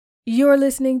You're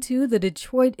listening to the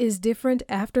Detroit is Different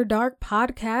After Dark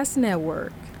Podcast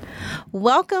Network.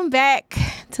 Welcome back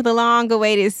to the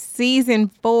long-awaited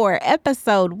Season 4,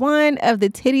 Episode 1 of the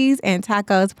Titties and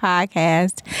Tacos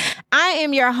Podcast. I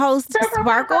am your host,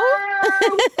 Sparkle.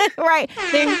 Right.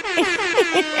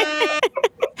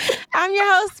 I'm your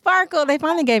host, Sparkle. They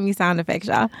finally gave me sound effects,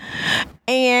 y'all.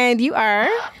 And you are?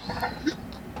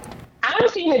 I'm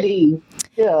Tina D.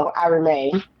 Still, I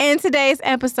remain. And today's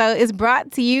episode is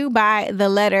brought to you by the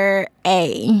letter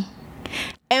A.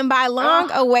 And by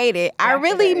long-awaited, I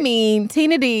really mean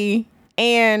Tina D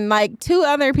and like 2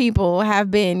 other people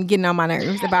have been getting on my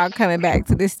nerves about coming back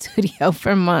to this studio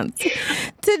for months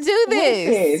to do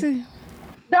this. Listen,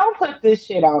 don't put this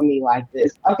shit on me like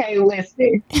this. Okay,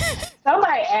 listen.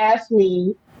 Somebody asked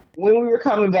me when we were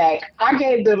coming back. I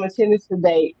gave them attendance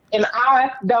today, and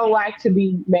I don't like to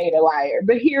be made a liar.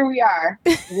 But here we are,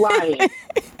 lying.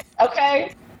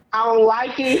 Okay? I don't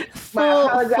like it.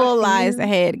 Full lies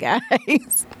ahead,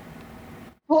 guys.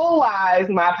 Full lies.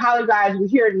 My apologies. We're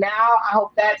here now. I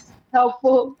hope that's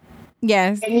helpful.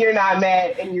 Yes. And you're not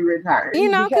mad and you returned. You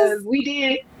know, because we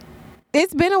did.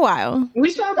 It's been a while.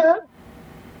 We showed up.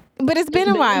 But it's been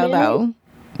a while, though.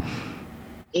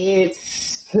 It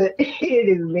has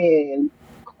been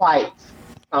quite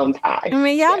some time. I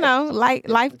mean, y'all know,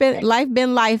 life been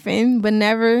lifing, but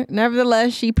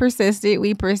nevertheless, she persisted.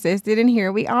 We persisted, and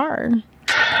here we are.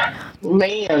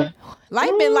 Man,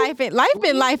 life been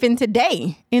lifing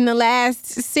today in the last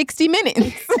 60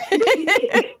 minutes.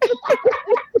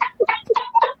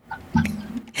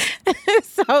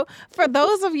 So, for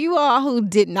those of you all who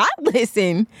did not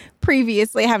listen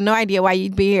previously, I have no idea why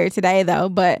you'd be here today, though.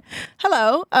 But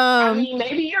hello. I mean,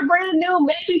 maybe you're brand new.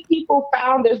 Maybe people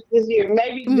found us this year.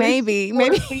 Maybe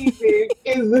season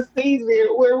is the season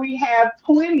where we have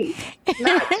 20,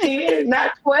 not 10,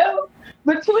 not 12,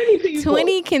 but 20 people.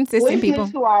 20 consistent people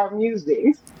to our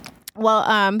music.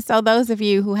 Well, so those of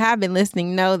you who have been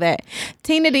listening know that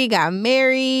Tina D got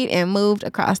married and moved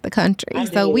across the country.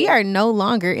 So we are no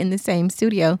longer in the same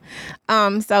studio.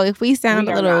 So if we sound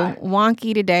a little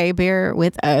wonky today, bear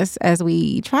with us as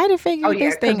we try to figure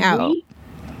this thing out.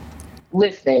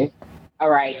 Listen, all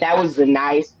right, that was a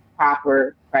nice,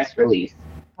 proper press release.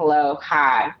 Hello,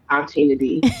 hi, I'm Tina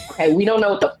D. Okay, we don't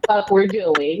know what the fuck we're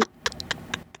doing.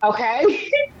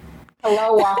 Okay?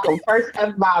 Hello, welcome. First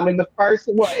F-bomb in the first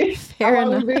one. Fair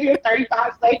enough. We've been here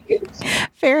 35 seconds.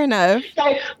 Fair enough.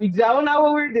 Okay, we don't know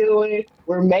what we're doing.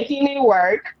 We're making it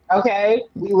work. Okay,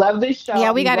 we love this show.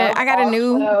 Yeah, I got a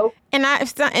new,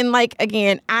 and like,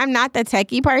 again, I'm not the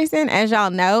techie person, as y'all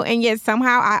know, and yet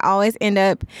somehow I always end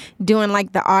up doing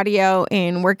like the audio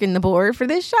and working the board for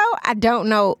this show. I don't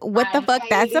know what the fuck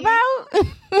that's about.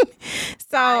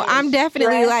 So I'm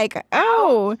definitely like,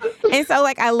 oh, and so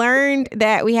like I learned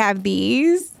that we have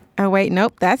these. Oh wait,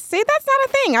 nope, that's not a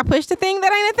thing. I pushed a thing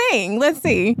that ain't a thing. Let's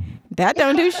see. That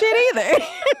don't do shit either.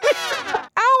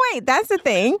 Oh, wait, that's the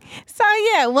thing. So,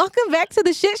 yeah, welcome back to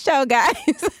the shit show, guys.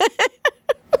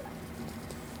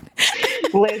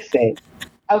 Listen,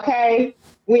 okay?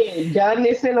 We ain't done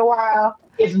this in a while.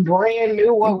 It's brand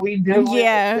new what we do.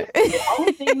 Yeah. The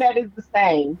only thing that is the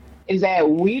same is that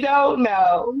we don't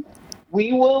know.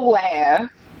 We will laugh.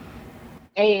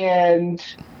 And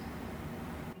is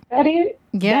that it?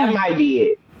 Yeah. That might be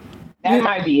it. That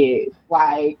might be it.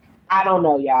 Like, I don't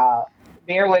know, y'all.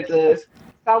 Bear with us.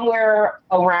 Somewhere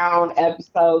around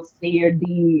episode C or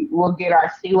D, we'll get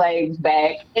our sea legs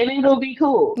back, and it'll be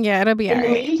cool. Yeah, it'll be all right.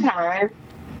 In the meantime,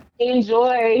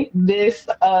 enjoy this,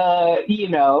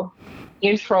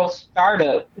 intro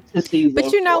startup to season.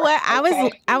 But you know 4, what?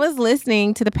 I was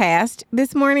listening to the past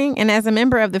this morning, and as a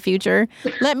member of the future,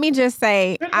 let me just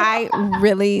say I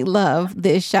really love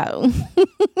this show.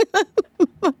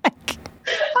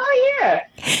 Oh yeah,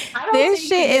 this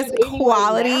shit is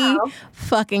quality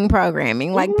fucking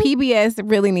programming. Like PBS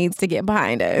really needs to get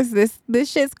behind us.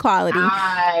 This shit's quality.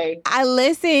 I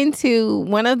listened to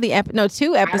one of the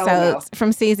 2 episodes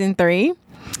from season 3.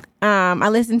 I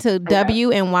listened to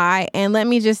W and Y, and let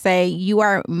me just say, you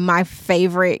are my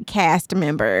favorite cast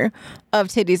member of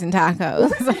Titties and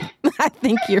Tacos. I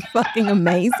think you're fucking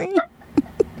amazing.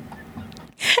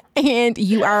 And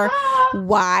you are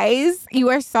wise. You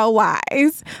are so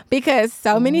wise because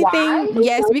so many things.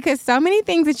 Yes, because so many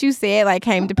things that you said like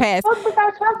came to pass. What was I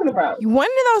talking about? One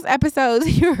of those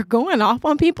episodes, you were going off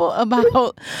on people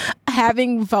about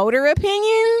having voter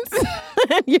opinions.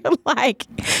 You're like,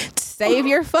 save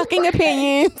your fucking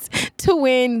opinions to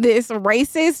when this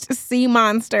racist sea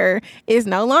monster is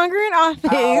no longer in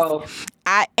office.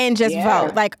 And just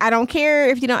vote. Like, I don't care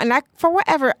if you don't. And for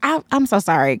whatever, I'm so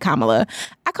sorry, Kamala.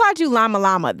 I called you Llama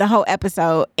Llama the whole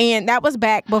episode. And that was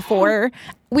back before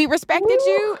we respected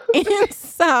you. And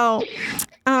so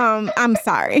I'm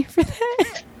sorry for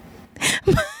that.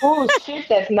 Oh, shit,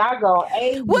 that's not going to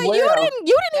age well. You didn't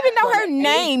even know her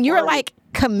name. You were like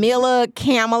Camilla,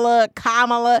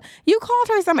 Kamala. You called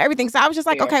her some everything. So I was just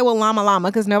like, okay, well, Llama Llama,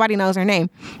 because nobody knows her name.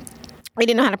 We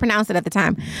didn't know how to pronounce it at the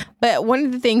time. But one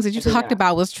of the things that you talked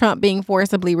about was Trump being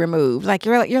forcibly removed. Like,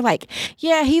 you're like,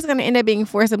 yeah, he's going to end up being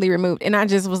forcibly removed. And I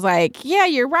just was like, yeah,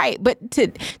 you're right. But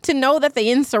to know that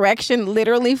the insurrection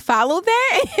literally followed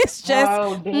that, it's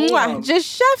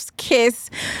just chef's kiss.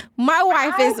 My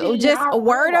wife is just a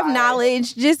word of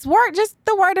knowledge. Just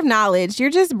the word of knowledge.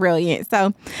 You're just brilliant.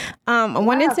 So I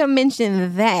wanted to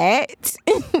mention that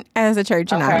as a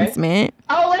church announcement.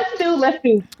 Oh, let's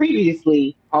do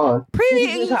previously on.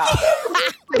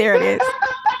 There it is.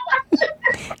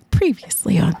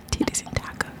 Previously on Titties and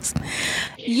Tacos.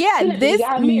 Yeah, this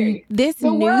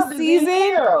new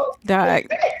season.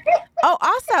 Oh,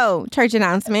 also, church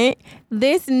announcement.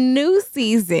 This new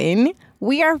season,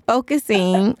 we are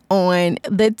focusing on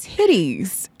the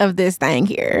titties of this thing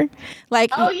here.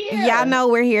 Like, y'all know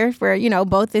we're here for,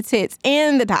 both the tits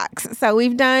and the talks. So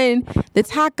we've done the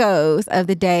tacos of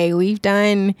the day. We've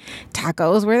done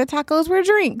tacos where the tacos were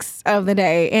drinks of the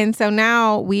day. And so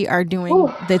now we are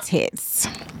doing the tits.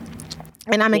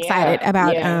 And I'm excited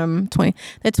about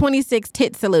the 26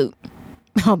 tit salute.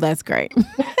 Oh, that's great.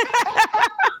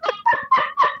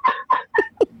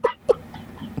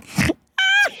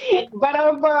 But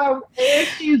and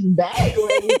she's back,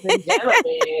 ladies and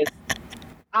gentlemen.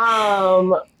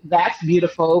 That's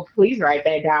beautiful. Please write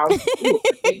that down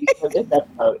before this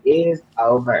episode is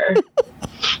over.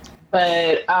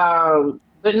 But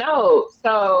no.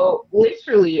 So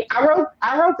literally, I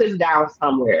wrote this down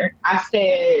somewhere. I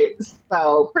said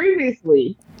so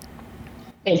previously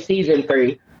in season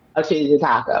 3 of Cheesy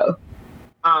Taco.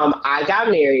 I got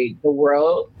married. The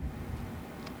world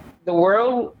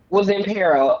was in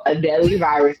peril. A deadly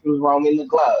virus was roaming the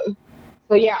globe.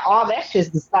 So yeah, all that shit's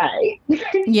the same.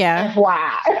 Yeah.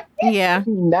 FYI. Yeah.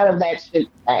 None of that shit's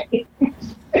the same.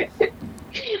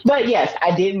 But yes,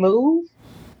 I did move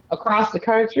across the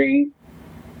country,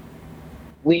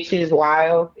 which is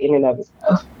wild in and of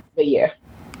itself. But yeah,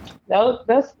 no,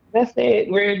 that's it.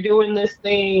 We're doing this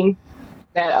thing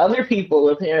that other people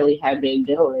apparently have been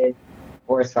doing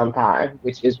for some time,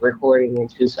 which is recording in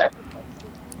 2 separate places.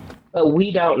 But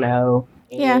we don't know.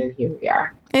 And here we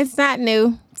are. It's not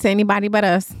new to anybody but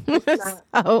us.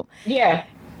 So yeah.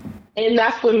 And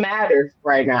that's what matters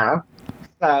right now.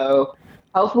 So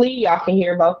hopefully y'all can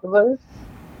hear both of us.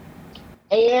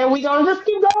 And we're going to just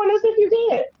keep going as if you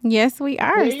can. Yes, we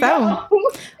are. So,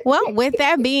 well, with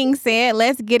that being said,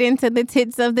 let's get into the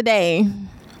tits of the day.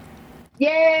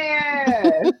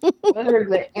 Yeah. What are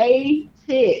the A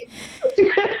tits?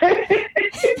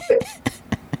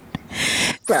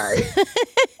 Sorry.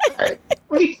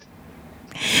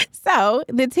 So,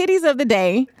 the titties of the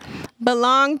day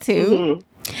belong to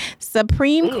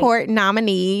Supreme Court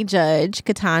nominee Judge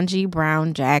Ketanji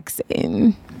Brown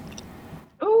Jackson.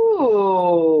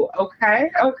 Ooh,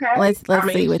 okay. Let's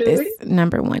see what this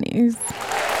number 1 is.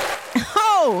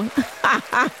 Oh!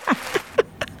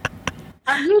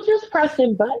 Are you just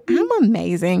pressing buttons? I'm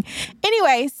amazing.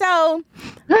 Anyway, so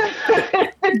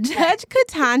Judge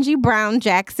Ketanji Brown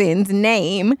Jackson's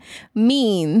name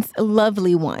means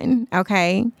lovely one,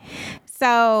 okay?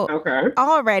 So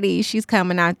already she's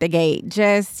coming out the gate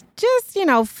just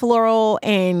floral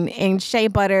and shea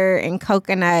butter and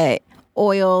coconut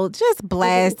oil, just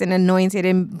blessed and anointed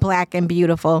and black and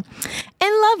beautiful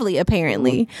and lovely,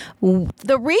 apparently.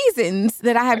 The reasons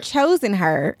that I have chosen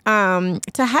her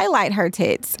to highlight her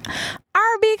tits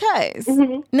are because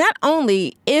not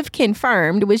only, if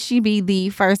confirmed, would she be the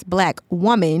first Black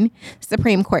woman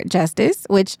Supreme Court justice,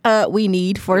 which we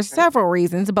need for several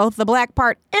reasons, both the Black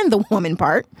part and the woman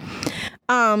part.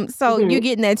 So you're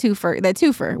getting that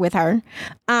twofer with her.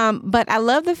 But I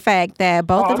love the fact that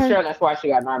both of her... I'm sure that's why she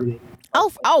got nominated. Oh,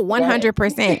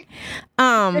 100%.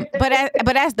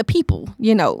 But as the people,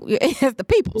 as the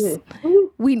peoples,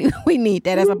 we need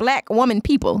that as a Black woman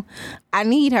people. I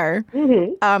need her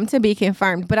to be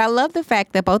confirmed. But I love the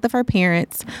fact that both of her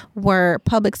parents were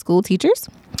public school teachers.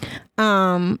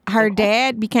 Her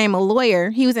dad became a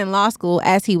lawyer. He was in law school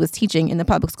as he was teaching in the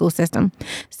public school system.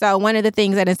 So one of the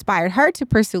things that inspired her to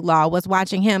pursue law was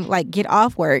watching him get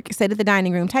off work, sit at the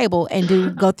dining room table,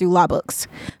 and go through law books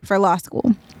for law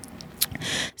school.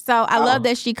 So I love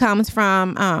that she comes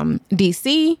from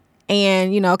D.C.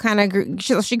 and,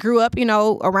 she grew up,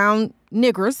 around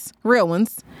niggers, real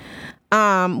ones.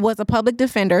 Was a public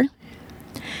defender.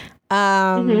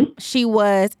 She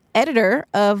was editor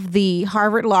of the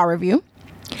Harvard Law Review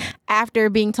after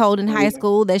being told in high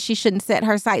school that she shouldn't set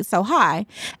her sights so high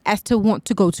as to want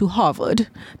to go to Harvard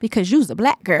because you's a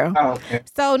black girl. Oh, okay.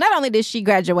 So not only did she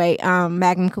graduate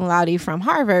magna cum laude from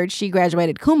Harvard, she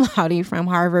graduated cum laude from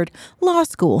Harvard Law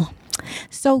School.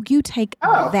 So you take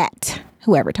that,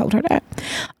 whoever told her that.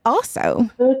 Also,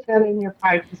 put that in your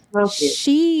pipe to smoke it.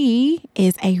 She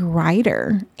is a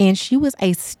writer, and she was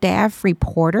a staff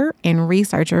reporter and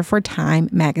researcher for Time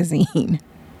magazine.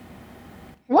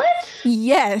 What?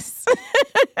 Yes.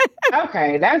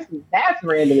 Okay, that's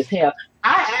random as hell.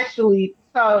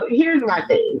 So here's my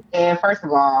thing. And first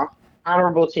of all,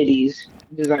 honorable titties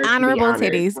deserve Honorable to be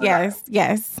titties,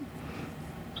 yes.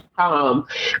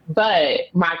 But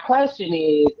my question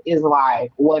is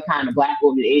like, what kind of black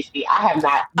woman is she? I have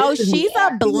not. She's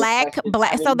a black.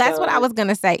 So that's what I was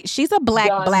gonna say. She's a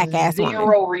black ass woman.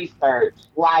 Zero research.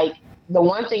 Like, the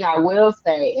one thing I will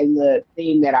say, and the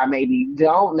thing that I maybe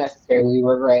don't necessarily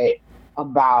regret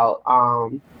about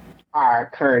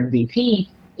our current VP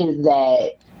is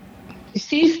that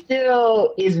she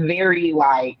still is very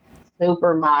like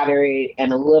super moderate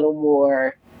and a little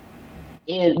more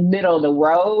in middle of the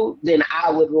road than I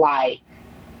would like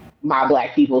my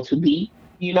black people to be,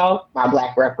 my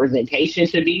black representation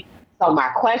to be. So my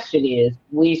question is,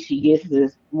 when she gets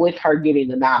this, with her getting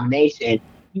the nomination,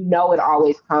 it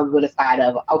always comes with a side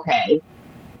of, okay,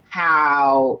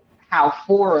 how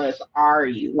for us are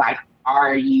you? Like,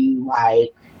 are you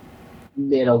like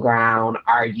middle ground?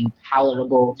 Are you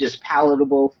palatable? Just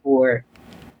palatable for,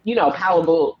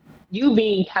 palatable, you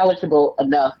being palatable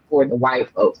enough for the white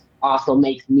folks also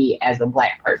makes me as a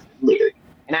black person leery.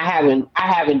 And I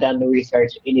haven't done the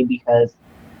research in it because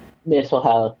mental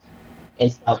health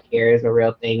and self-care is a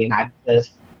real thing, and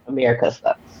America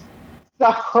sucks.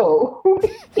 So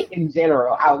in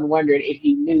general, I was wondering if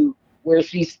you knew where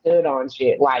she stood on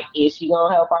shit. Like, is she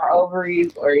gonna help our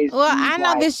ovaries, or is I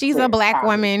know that she's a black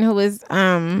woman who is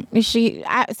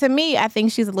to me, I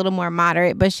think she's a little more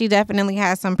moderate, but she definitely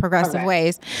has some progressive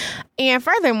ways. And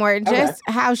furthermore, just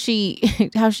how she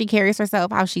carries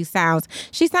herself, how she sounds.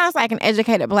 She sounds like an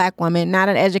educated black woman, not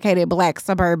an educated black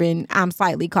suburban,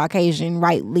 slightly Caucasian,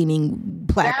 right-leaning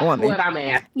black woman. That's what I'm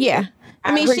asking. Yeah.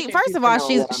 I mean,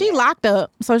 she locked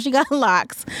up, so she got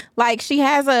locks. Like, she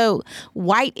has a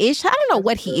white-ish. I don't know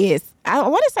what he is. I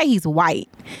want to say he's white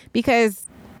because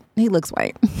he looks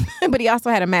white, but he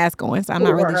also had a mask on, so I'm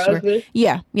not really sure. Husband?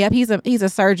 Yeah, he's a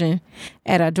surgeon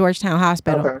at a Georgetown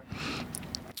hospital.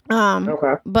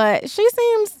 Okay. But she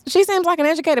seems like an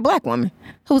educated black woman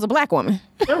who's a black woman.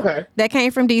 Okay. That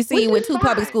came from DC with two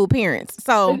public school parents.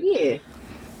 So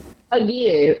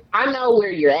Again, I know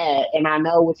where you're at, and I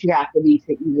know what you have to be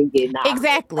to even get nominated.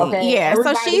 Exactly. Okay? Yeah.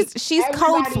 So she's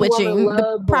code switching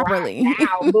properly.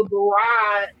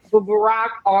 But Barack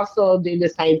also did the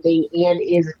same thing and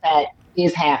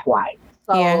is half white.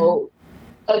 So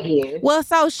again, well,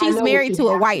 so she's married to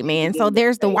a white man. So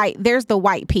there's the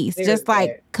white piece, just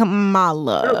like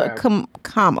Kamala.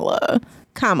 Kamala.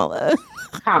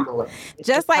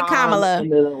 Just like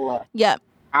Kamala. Yep.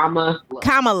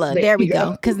 Kamala. There we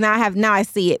go. Because now I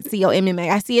see it. COMMA.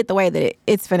 I see it the way that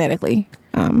it's phonetically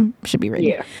should be written.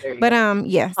 Yeah. But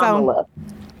So. Kamala.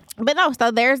 But no. So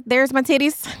there's my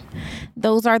titties.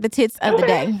 Those are the tits of the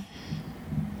day.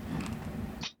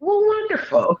 Well,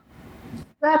 wonderful.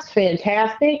 That's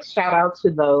fantastic. Shout out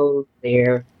to those.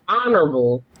 They're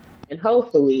honorable and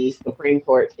hopefully Supreme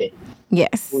Court titties.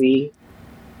 Yes. We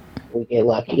get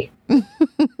lucky.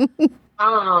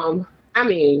 I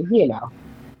mean,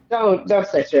 don't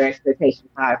set your expectations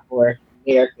high for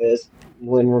America's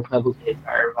when Republicans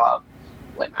are involved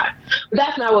and whatnot. But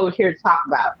that's not what we're here to talk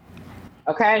about.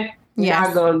 Okay? We're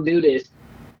not going to do this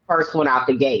first one out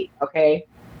the gate. Okay?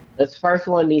 This first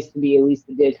one needs to be at least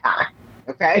a good time.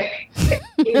 Okay?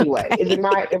 Anyway,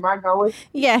 am I going?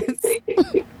 Yes.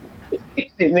 Is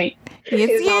it me?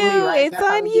 It's you. On me, right? It's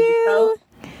on you.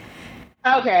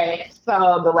 Okay,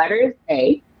 so the letter is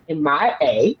A, and my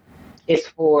A is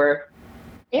for,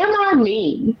 am I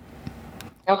mean?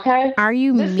 Okay? Are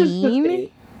you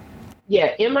mean?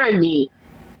 Yeah, am I mean?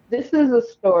 This is a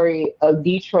story of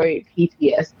Detroit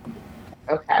PTSD.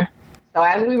 Okay? So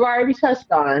as we've already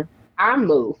touched on, I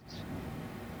moved.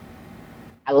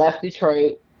 I left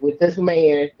Detroit with this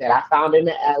man that I found in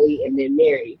the alley and then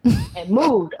married and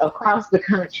moved across the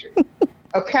country.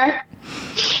 Okay?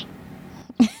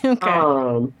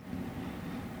 Okay.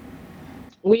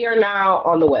 We are now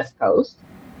on the West Coast.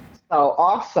 So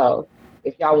also,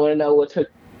 if y'all want to know what took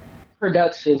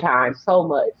production time so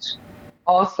much.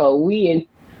 Also,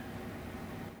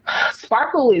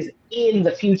 Sparkle is in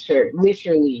the future,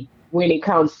 literally, when it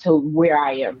comes to where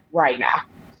I am right now.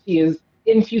 She is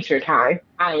in future time.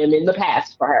 I am in the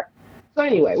past for her. So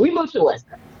anyway, we moved to West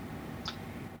Coast.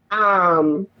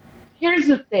 Here's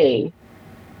the thing.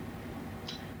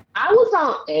 I was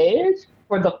on edge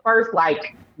for the first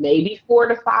maybe 4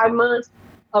 to 5 months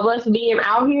of us being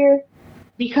out here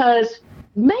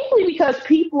mainly because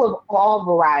people of all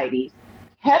varieties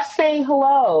kept saying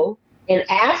hello and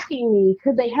asking me,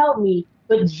 could they help me,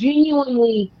 but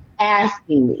genuinely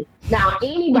asking me. Now,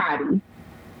 anybody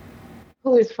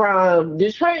who is from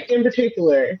Detroit in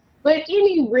particular, but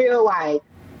any real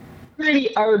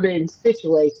pretty urban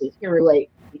situations can relate.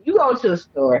 If you go to a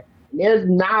store and there's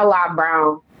not a lot of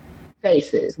brown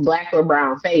faces, black or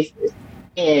brown faces,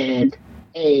 and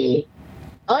a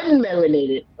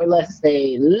unmelanated, or let's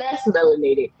say less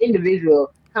melanated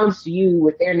individual comes to you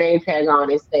with their name tag on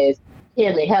and says,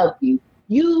 can they help you?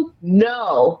 You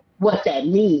know what that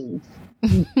means.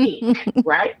 You think,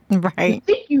 right? Right. You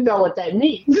think you know what that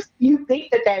means. You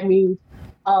think that means,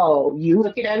 oh, you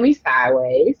looking at me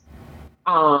sideways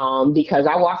because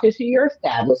I walked into your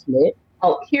establishment.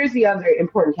 Oh, here's the other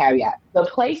important caveat. The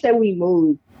place that we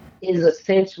moved is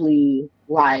essentially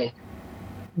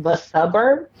the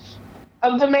suburbs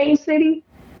of the main city.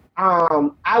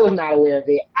 I was not aware of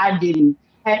it. I didn't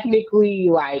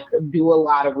technically do a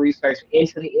lot of research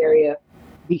into the area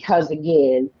because,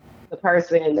 again, the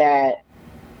person that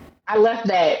I left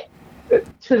that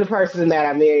to the person that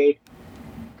I married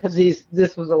because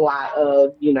this was a lot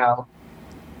of,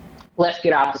 let's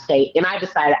get off the state. And I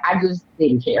decided I just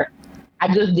didn't care.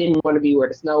 I just didn't want to be where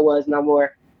the snow was no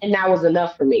more. And that was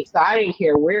enough for me. So I didn't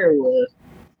care where it was.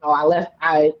 So I left.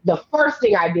 The first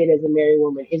thing I did as a married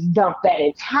woman is dump that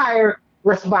entire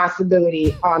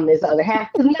responsibility on this other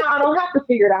half. Because now I don't have to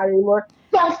figure it out anymore.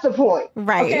 That's the point.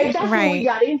 Right. Okay, that's right. what we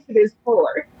got into this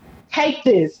for. Take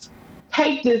this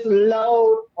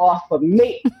load off of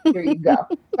me. Here you go.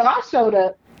 So I showed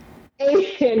up,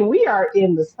 and we are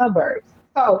in the suburbs.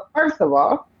 So first of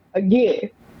all, again,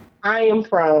 I am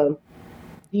from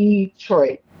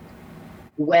Detroit,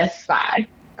 West Side.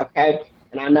 Okay.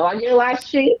 And I know I get a lot of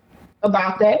shit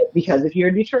about that because if you're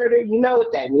a Detroiter, you know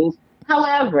what that means.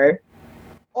 However,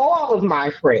 all of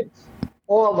my friends,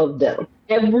 all of them,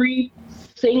 every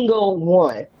single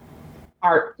one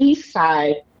are East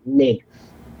Side niggas.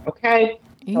 Okay?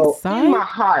 So in my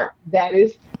heart,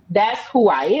 that's who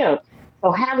I am.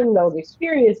 So having those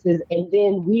experiences, and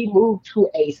then we moved to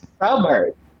a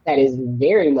suburb that is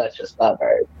very much a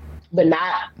suburb, but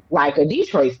not like a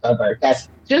Detroit suburb. That's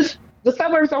just, the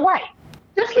suburbs are white.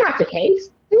 That's not the case.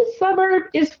 This suburb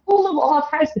is full of all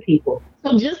types of people.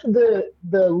 So just the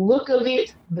look of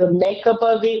it, the makeup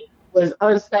of it was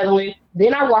unsettling.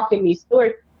 Then I walk in these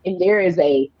stores and there is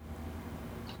a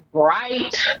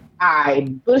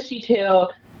bright-eyed,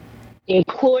 bushy-tailed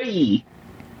employee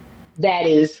that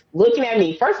is looking at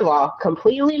me, first of all,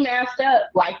 completely masked up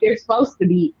like they're supposed to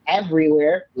be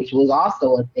everywhere, which was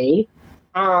also a thing.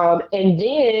 And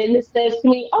then says to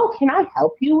me, oh, can I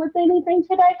help you with anything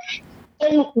today?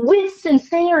 And with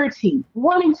sincerity,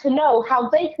 wanting to know how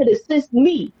they could assist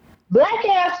me, black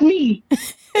ass me,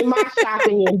 in my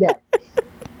shopping endeavor.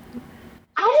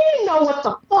 I didn't know what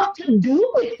the fuck to do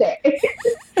with that.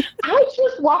 I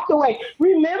just walked away.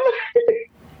 Remember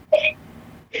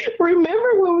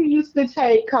when we used to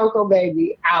take Coco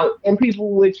Baby out and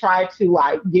people would try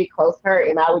to get close to her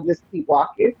and I would just keep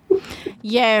walking?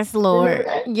 Yes, Lord.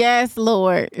 Yes,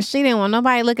 Lord. She didn't want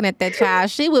nobody looking at that child.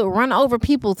 She would run over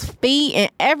people's feet and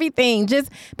everything.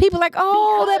 Just people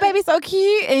oh, that baby's so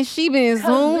cute. And she been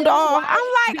zoomed off.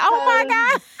 I'm like, oh my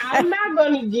God. I'm not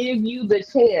going to give you the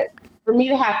chance for me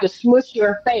to have to smush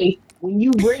your face when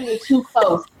you bring it too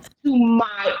close to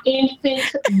my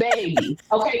infant baby.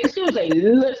 Okay, because she was a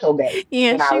little baby.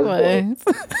 Yeah, she was.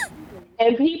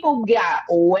 And people got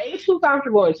way too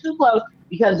comfortable and too close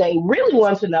because they really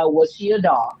want to know, was she a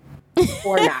dog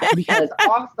or not? Because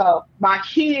also, my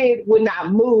kid would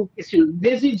not move because she was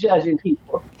busy judging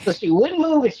people. So she wouldn't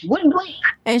move and she wouldn't blink.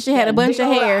 And she had a bunch of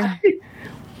hair.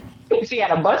 She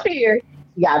had a bunch of hair.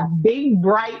 She got big,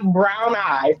 bright brown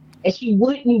eyes. And she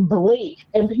wouldn't blink,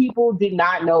 and people did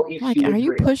not know if she was are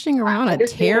you real. pushing around a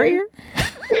terrier?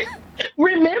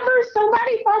 Remember,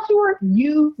 somebody thought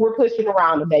you were pushing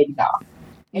around a baby dog.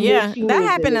 And yeah, that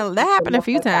happened. That happened a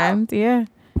few times. Yeah,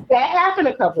 that happened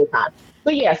a couple of times.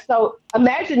 But yeah, so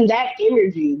imagine that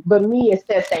energy, but me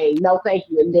instead saying no, thank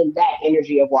you, and then that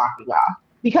energy of walking off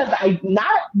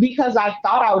not because I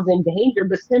thought I was in danger,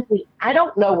 but simply I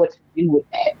don't know what to do with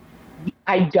that.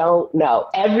 I don't know.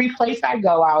 Every place I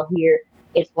go out here,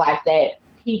 it's like that.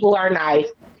 People are nice.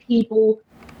 People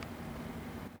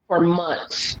for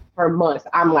months.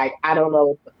 I'm like, I don't know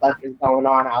what the fuck is going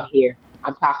on out here.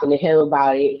 I'm talking to him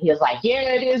about it. He was like, yeah,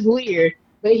 it is weird.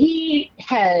 But he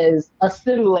has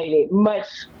assimilated much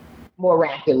more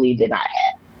rapidly than I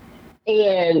have.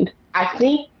 And I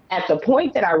think at the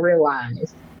point that I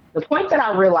realized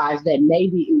that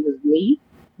maybe it was me,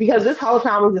 because this whole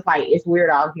time I was just like, it's weird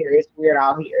out here,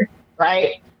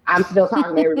 right? I'm still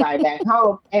talking to everybody back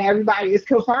home, and everybody is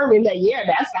confirming that, yeah,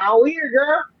 that sounds weird,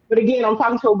 girl. But again, I'm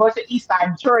talking to a bunch of East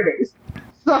Side Detroiters.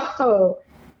 So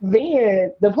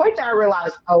then the point that I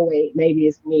realized, oh, wait, maybe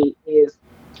it's me, is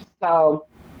so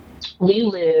we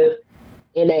live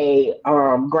in a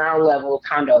ground level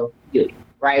condo building,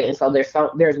 right? And so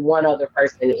there's one other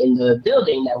person in the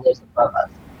building that lives above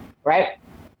us, right?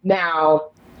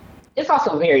 Now, it's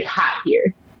also very hot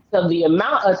here. So the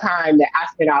amount of time that I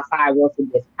spend outside once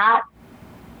it gets hot,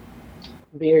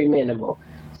 very minimal.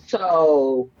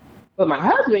 So, but my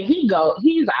husband, he's out.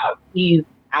 He's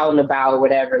out and about,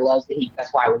 whatever, loves the heat.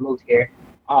 That's why we moved here.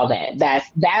 All that.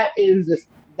 That is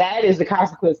the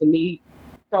consequence of me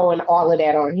throwing all of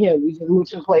that on him. We just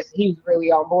moved to a place he's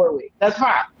really on board with. That's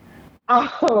fine.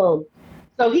 So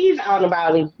he's out and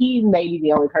about, and he's maybe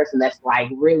the only person that's like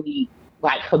really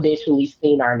like habitually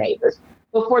seen our neighbors.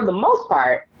 But for the most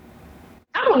part,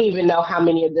 I don't even know how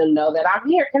many of them know that I'm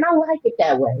here, and I like it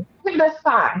that way. But that's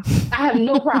fine. I have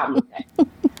no problem with that.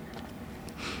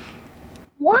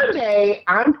 One day,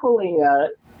 I'm pulling up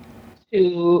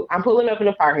in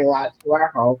the parking lot to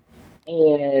our home,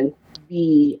 and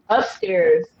the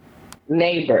upstairs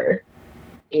neighbor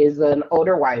is an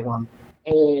older white woman,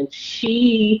 and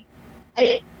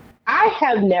I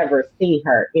have never seen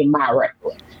her in my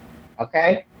recollection,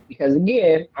 okay? Because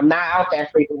again, I'm not out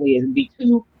that frequently. It'd be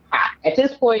too hot. At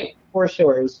this point, for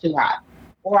sure, it was too hot.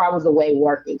 Or I was away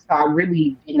working, so I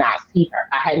really did not see her.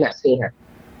 I had not seen her.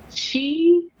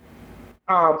 She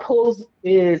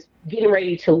is getting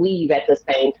ready to leave at the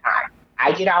same time.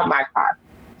 I get out my car.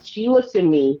 She looks at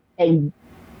me and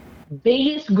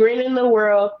biggest grin in the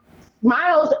world,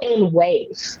 smiles and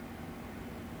waves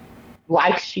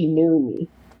like she knew me,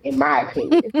 in my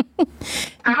opinion.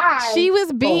 She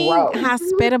was being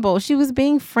hospitable. She was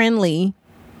being friendly.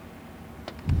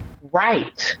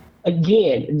 Right.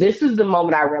 Again, this is the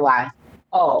moment I realized,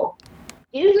 oh,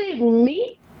 is it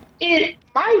me? It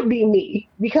might be me,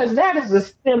 because that is a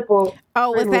simple.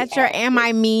 Oh, was that your am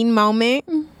I mean moment?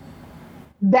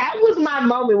 That was my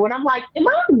moment when I'm like, am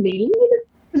I mean?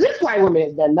 Because this white woman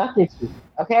has done nothing to me,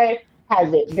 okay?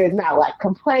 There's not like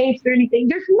complaints or anything.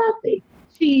 There's nothing.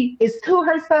 She is to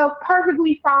herself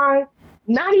perfectly fine.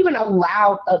 Not even a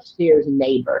loud upstairs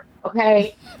neighbor,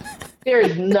 okay?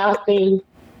 There's nothing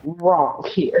wrong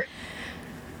here.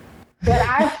 But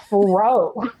I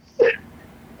froze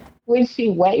when she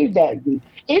waved at me.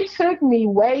 It took me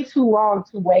way too long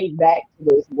to wave back to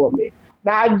this woman.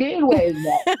 Now I did wave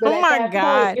back. Oh my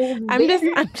God. I'm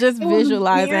just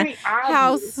visualizing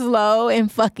how slow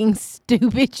and fucking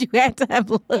stupid you had to have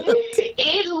looked.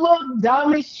 It looked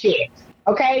dumb as shit.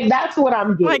 Okay, that's what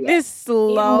I'm getting. Like this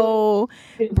slow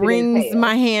brings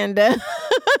my hand up.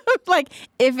 Like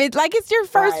if it's your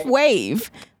first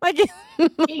wave. Like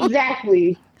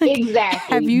exactly.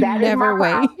 Have you never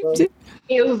waved?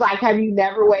 It was like, have you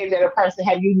never waved at a person?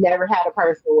 Have you never had a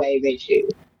person wave at you?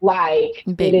 Like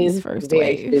Baby's it is first very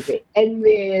wave. stupid. And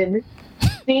then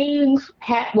things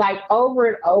like over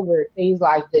and over, things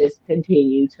like this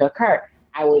continue to occur.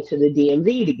 I went to the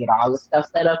DMV to get all the stuff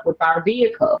set up with our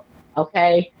vehicle.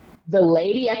 Okay, the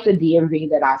lady at the DMV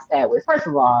that I sat with. First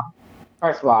of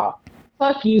all,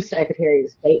 fuck you, Secretary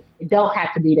of State. It don't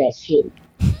have to be that shit.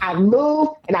 I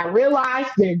moved and I realized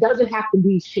that it doesn't have to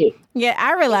be shit. Yeah,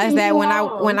 I realized that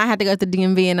when I had to go to the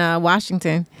DMV in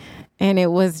Washington, and it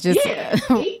was just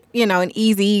an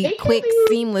easy, quick,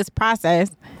 seamless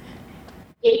process.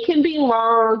 It can be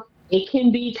long. It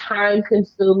can be time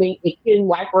consuming. It can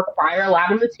require a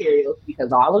lot of materials,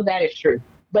 because all of that is true.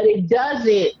 But it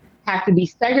doesn't have to be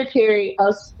Secretary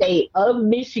of State of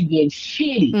Michigan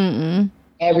shitty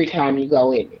every time you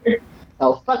go in there.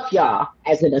 So fuck y'all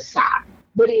as an aside.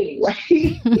 But anyway,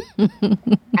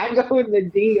 I go in the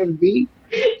DMV,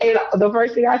 and the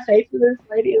first thing I say to this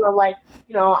lady is, I'm like,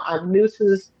 I'm new to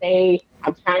the state.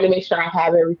 I'm trying to make sure I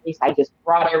have everything. So I just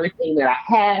brought everything that I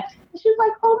had. And she's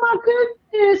like, oh my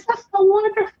goodness, that's so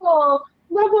wonderful.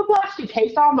 Blah, blah, blah. She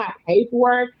takes all my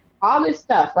paperwork, all this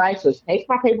stuff, right? So she takes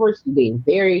my paperwork. She's being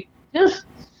just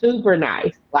super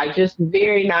nice. Like, just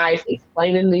very nice,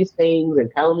 explaining these things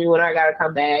and telling me when I got to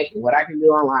come back and what I can do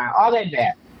online, all that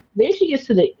jazz. Then she gets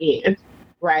to the end,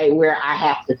 right, where I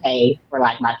have to pay for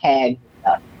like my tags and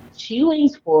stuff. She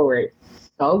leans forward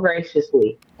so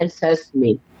graciously and says to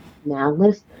me, "Now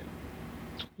listen,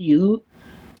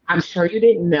 I'm sure you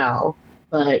didn't know,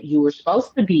 but you were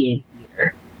supposed to be in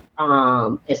here.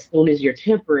 As soon as your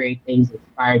temporary things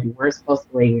expired, you weren't supposed to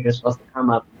wait. You're just supposed to come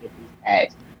up and get these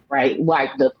tags, right?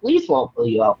 Like the police won't pull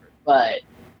you over, but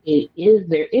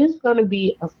there is going to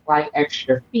be a slight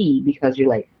extra fee because you're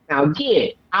late." Now,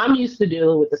 again, I'm used to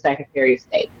dealing with the Secretary of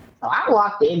State. So I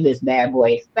walked in this bad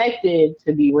boy expected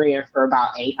to be ran for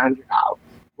about $800,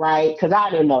 right? Because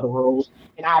I didn't know the rules,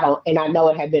 and I know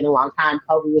it had been a long time.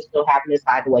 COVID was still happening, so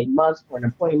I had to wait months for an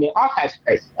appointment, all types of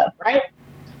crazy stuff, right?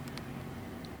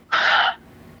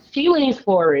 She leans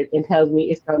forward and tells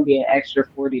me it's going to be an extra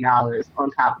 $40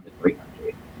 on top of the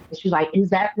 $300. And she's like, "Is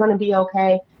that going to be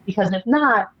okay? Because if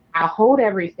not, I'll hold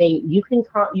everything. You can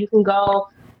go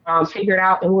figure it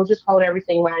out, and we'll just hold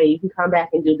everything right. You can come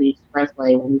back and do the express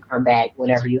lane when you come back,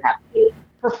 whatever you have to do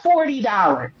for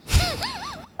 $40."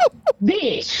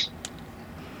 Bitch.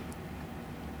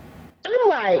 I'm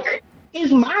like,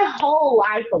 is my whole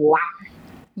life a lie?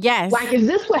 Yes. Like, is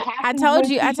this what happens?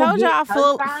 I told y'all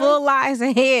full lies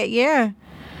ahead. Yeah.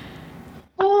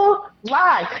 Full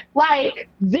lie. Like,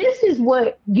 this is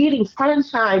what getting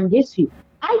sunshine gets you.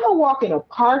 I go walk in a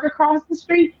park across the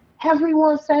street.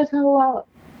 Everyone says hello.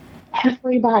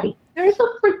 Everybody. There's a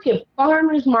freaking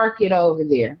farmer's market over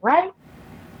there, right?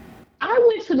 I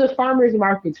went to the farmer's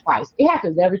market twice. It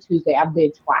happens every Tuesday. I've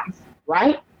been twice,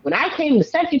 right? When I came the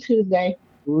second Tuesday,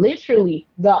 literally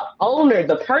the owner,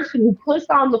 the person who puts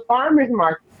on the farmer's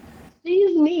market,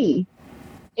 sees me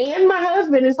and my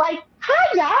husband is like,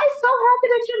 "Hi guys, so happy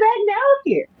that you're back down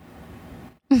here."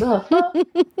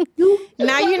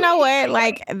 Now you know what?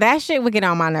 Like, that shit would get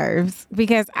on my nerves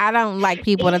because I don't like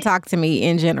people to talk to me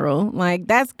in general. Like,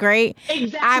 that's great.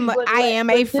 Exactly, I am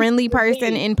a friendly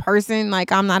person in person.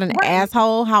 Like, I'm not an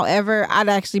asshole. However, I'd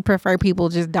actually prefer people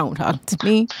just don't talk to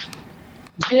me.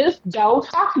 Just don't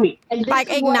talk to me. And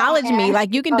like, acknowledge me.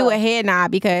 Like, you can do a head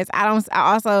nod because I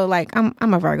also, like, I'm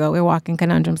a Virgo. We're walking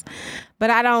conundrums. But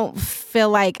I don't feel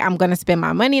like I'm going to spend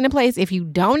my money in a place if you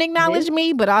don't acknowledge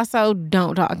me, but also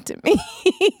don't talk to me.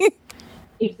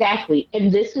 Exactly.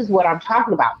 And this is what I'm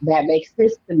talking about. That makes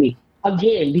sense to me.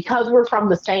 Again, because we're from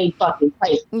the same fucking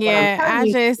place. Yeah,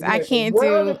 I can't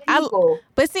do.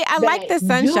 But see, I like the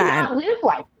sunshine. Do not live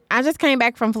like I just came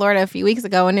back from Florida a few weeks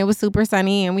ago and it was super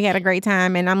sunny and we had a great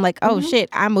time. And I'm like, oh shit,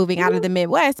 I'm moving out of the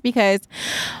Midwest because,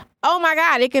 oh my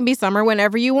God, it can be summer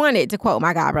whenever you want it, to quote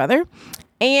my god brother.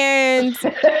 And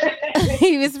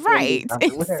he was right.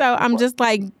 So I'm just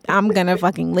like, I'm gonna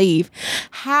fucking leave.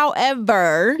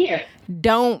 However,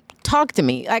 don't talk to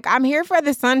me. Like, I'm here for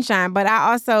the sunshine, but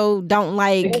I also don't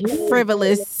like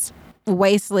frivolous,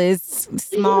 wasteless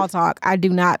small talk. I do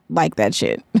not like that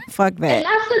shit. Fuck that. And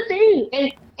that's the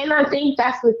thing. And I think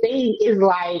that's the thing is,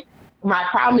 like, my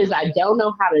problem is I don't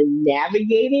know how to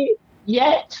navigate it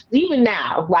yet. Even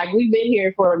now, like, we've been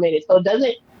here for a minute, so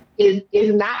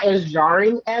is not as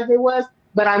jarring as it was,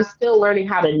 but I'm still learning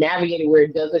how to navigate it where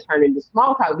it doesn't turn into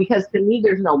small talk, because to me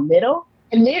there's no middle.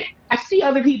 And then I see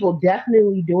other people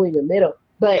definitely doing the middle,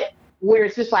 but where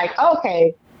it's just like,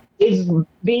 okay, it's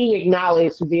being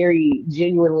acknowledged very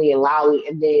genuinely and loudly,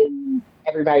 and then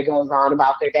everybody goes on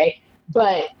about their day.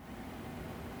 But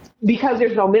because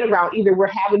there's no middle ground, either we're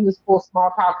having this full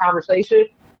small talk conversation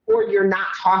or you're not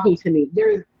talking to me.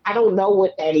 I don't know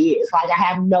what that is. Like, I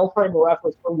have no frame of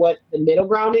reference for what the middle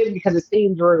ground is, because it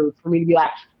seems rude for me to be like,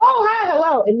 "Oh, hi,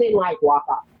 hello," and then, like, walk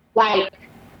off. Like,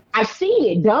 I've seen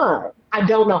it done. I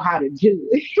don't know how to do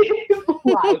it,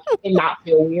 like, and not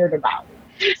feel weird about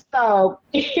it. So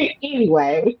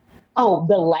anyway,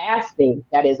 the last thing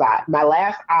that is odd, my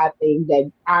last odd thing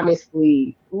that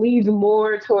honestly leads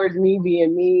more towards me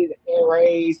being me and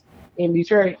raised in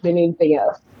Detroit than anything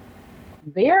else.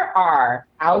 There are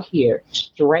out here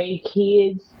stray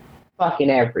kids fucking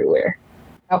everywhere.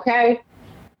 Okay?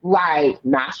 Like,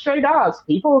 not stray dogs.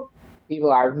 People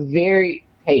are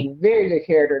take very good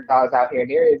care of their dogs out here.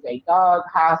 There is a dog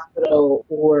hospital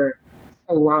or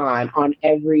salon on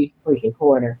every freaking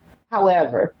corner.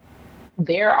 However,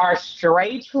 there are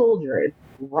stray children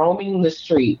roaming the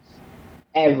streets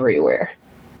everywhere.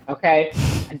 Okay?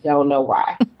 I don't know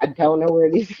why. I don't know where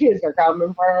these kids are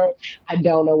coming from. I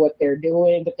don't know what they're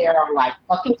doing, but they're on, like,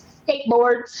 fucking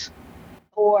skateboards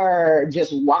or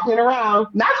just walking around,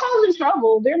 not causing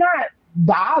trouble. They're not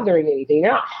bothering anything.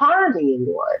 They're not harming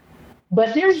anyone.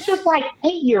 But there's just, like,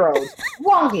 8-year-olds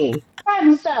walking by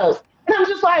themselves. And I'm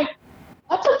just like,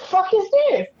 what the fuck is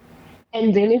this?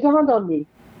 And then it dawned on me,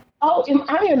 oh, am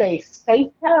I in a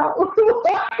safe town?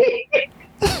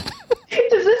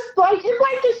 it's like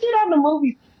the shit on the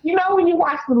movies. You know when you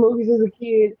watch the movies as a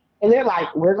kid and they're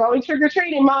like, "We're going trick or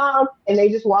treating, Mom," and they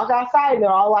just walk outside and they're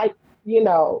all like, 10,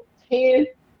 and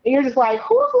you're just like,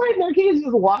 who's letting their kids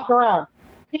just walk around?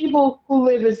 People who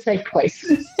live in safe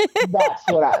places. That's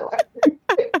what I like.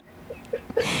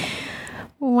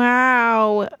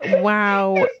 Wow. So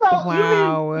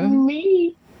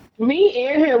me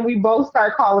and him, we both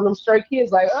start calling them stray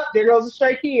kids. Like, oh, there goes a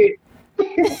stray kid.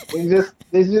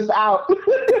 it's just out.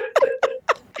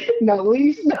 No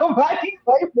leash, nobody.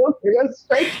 Like, no, there goes a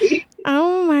stray kid.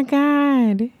 Oh my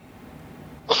God.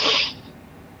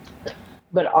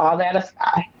 But all that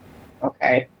aside,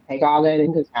 okay, take all that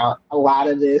into account. A lot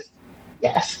of this,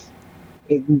 yes,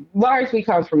 it largely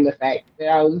comes from the fact that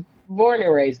I was born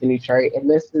and raised in Detroit,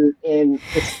 and it's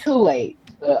too late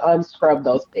to unscrub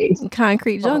those things.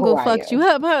 Concrete jungle fucked you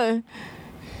up, huh?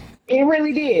 It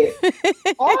really did.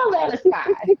 All that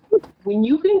aside, when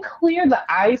you can clear the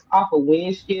ice off a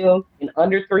windshield in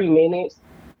under 3 minutes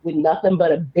with nothing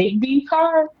but a Big B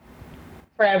car,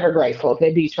 forever grateful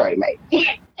that Detroit made.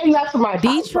 And that's my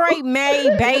Detroit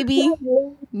made, baby.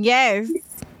 Yes.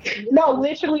 No,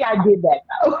 literally, I did that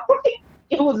though.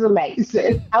 It was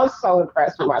amazing. I was so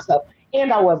impressed with myself,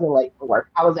 and I wasn't late for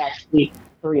work. I was actually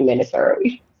 3 minutes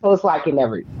early, so it's like it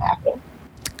never even happened.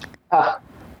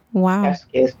 Wow. That's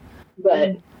kiss.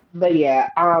 But yeah,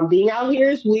 being out here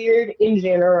is weird in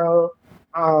general.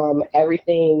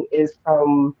 Everything is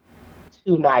from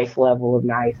too nice level of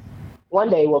nice. One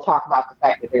day we'll talk about the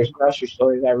fact that there's grocery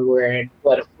stores everywhere and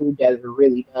what a food desert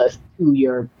really does to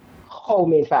your whole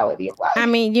mentality of life. I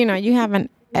mean, you have an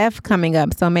F coming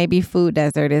up, so maybe food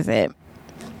desert is it?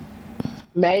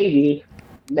 Maybe.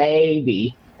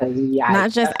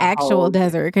 Not just actual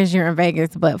desert because you're in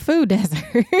Vegas, but food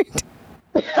desert.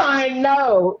 I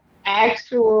know.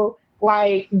 Actual,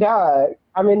 like, dog.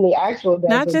 I'm in the actual desert.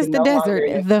 Not just the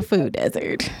desert, the food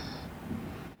desert.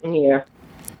 Yeah.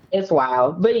 It's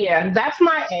wild. But yeah, that's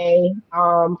my A.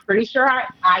 Pretty sure I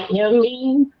am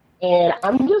mean. And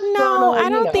I'm just I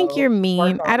don't think you're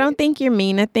mean. I don't think you're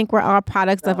mean. I think we're all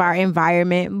products of our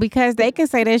environment because they can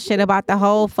say that shit about the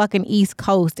whole fucking East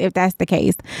Coast if that's the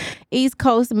case. East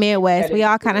Coast, Midwest, we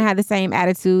all kind of have the same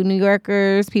attitude. New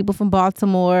Yorkers, people from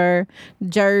Baltimore,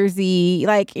 Jersey,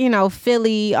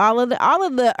 Philly, all of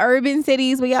the urban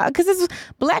cities. We all because it's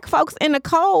black folks in the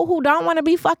cold who don't want to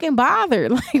be fucking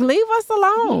bothered. Like, leave us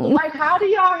alone. Like, how do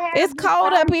y'all have? It's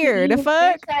cold up here. The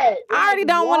fuck? I already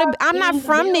don't want to. I'm not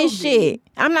from this shit.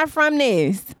 I'm not from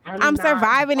this. I'm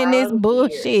surviving in this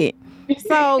bullshit.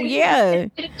 So yeah,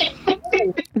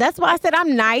 that's why I said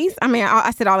I'm nice. I mean,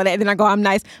 I said all of that, then I go, I'm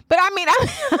nice. But I mean,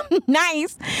 I'm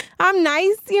nice. I'm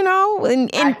nice,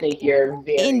 I think you're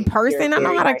in person. I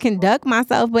know how to conduct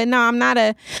myself, but no, I'm not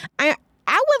I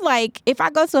would like if I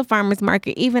go to a farmer's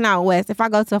market, even out west. If I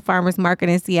go to a farmer's market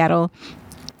in Seattle.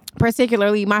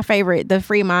 Particularly my favorite, the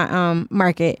Fremont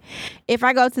market. If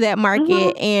I go to that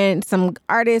market and some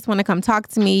artists want to come talk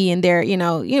to me and they're,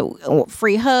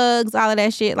 free hugs, all of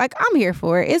that shit, like I'm here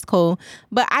for it. It's cool.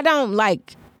 But I don't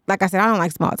like I said, I don't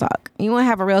like small talk. You want to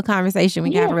have a real conversation,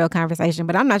 we can have a real conversation.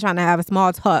 But I'm not trying to have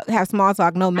small talk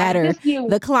no matter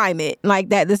the climate. Like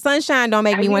that. The sunshine don't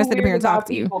make me want to sit up here and talk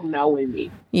to you. People knowing me.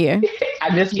 Yeah.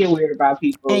 I just get weird about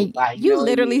people. And you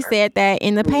literally said that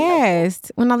in the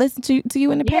past when I listened to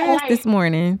you in the past this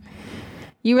morning.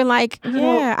 You were like,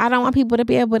 yeah, I don't want people to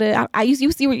be able to.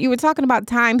 You were talking about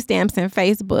timestamps in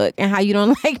Facebook and how you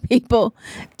don't like people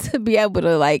to be able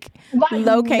to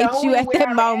locate you at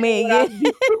that moment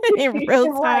in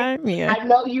real time. Yeah, I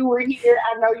know you were here.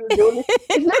 I know you were doing it.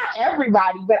 It's not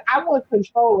everybody, but I want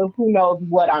control of who knows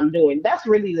what I'm doing. That's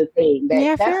really the thing.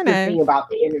 That's the thing about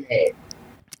the internet.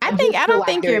 I don't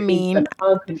think you're mean. It's an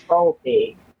uncontrolled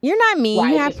thing. You're not mean.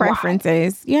 You have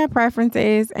preferences. You have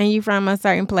preferences, and you from a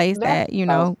certain place that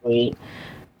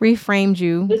reframed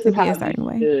you to be a certain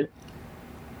way.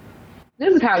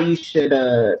 This is how you should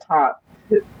talk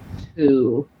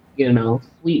to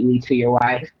sweetly to your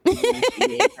wife.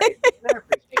 I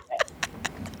appreciate that.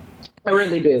 I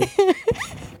really do.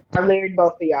 I married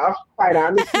both of y'all, quite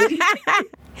honestly.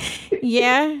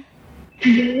 Yeah.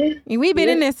 We've been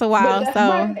in this a while,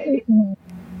 so.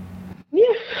 Yeah.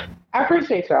 I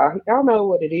appreciate y'all. Y'all know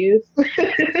what it is. All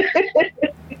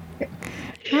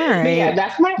right. But yeah,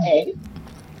 that's my A.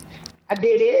 I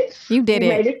did it. You did it.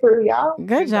 Made it through, y'all.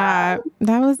 Good job.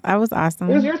 That was awesome.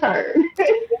 It was your turn.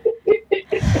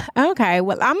 Okay.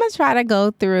 Well, I'm gonna try to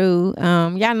go through.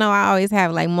 Y'all know I always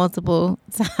have multiple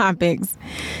topics.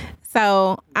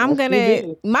 So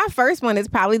my first one is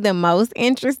probably the most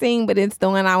interesting, but it's the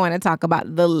one I want to talk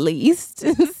about the least.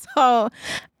 So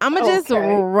I'm going to just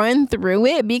run through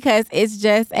it because it's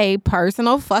just a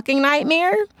personal fucking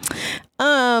nightmare.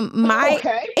 My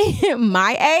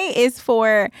A is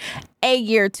for a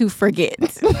year to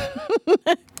forget.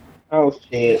 Oh,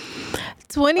 shit.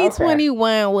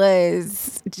 2021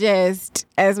 was just,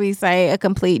 as we say, a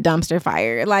complete dumpster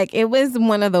fire. Like, it was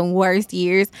one of the worst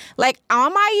years. Like, all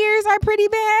my years are pretty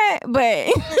bad, but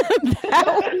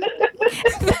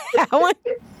that one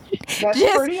That's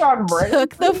just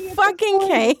took the fucking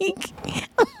cake.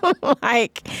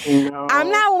 Like, no. I'm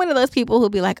not one of those people who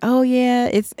be like, oh yeah,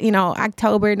 it's,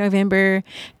 October, November,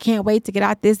 can't wait to get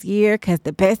out this year because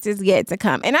the best is yet to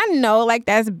come. And I know like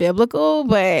that's biblical,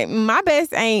 but my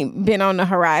best ain't been on the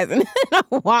horizon in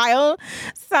a while.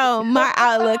 So my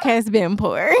outlook has been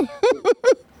poor.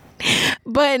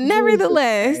 But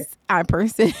nevertheless, I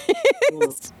persist.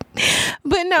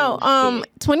 But no,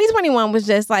 2021 was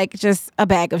just a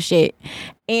bag of shit.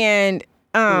 And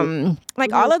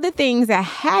all of the things that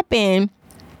happened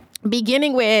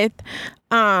beginning with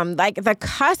the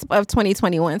cusp of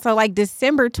 2021. So like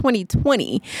December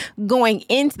 2020 going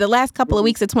into the last couple of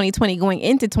weeks of 2020 going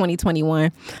into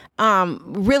 2021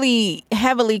 really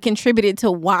heavily contributed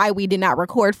to why we did not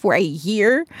record for a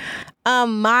year.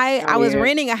 I was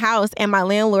renting a house and my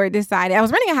landlord decided I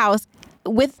was renting a house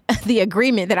with the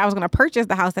agreement that I was going to purchase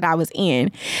the house that I was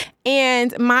in.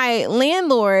 And my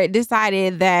landlord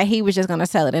decided that he was just going to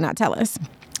sell it and not tell us.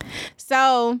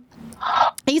 So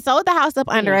he sold the house up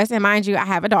under us. And mind you, I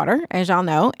have a daughter, as y'all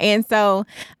know. And so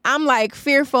I'm like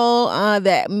fearful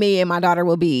that me and my daughter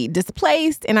will be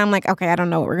displaced. And I'm like, okay, I don't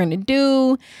know what we're going to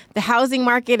do. The housing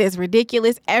market is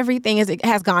ridiculous. Everything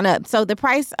has gone up. So the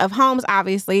price of homes,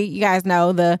 obviously, you guys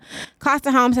know the cost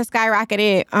of homes has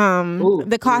skyrocketed.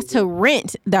 The cost to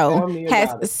rent, though,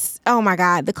 oh my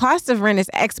God, the cost of rent is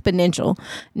exponential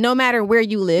no matter where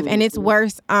you live. And it's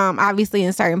worse, obviously,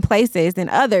 in certain places than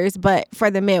others. But for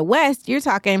the Midwest, you're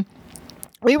talking,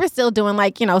 we were still doing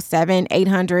like, $700,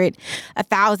 $800,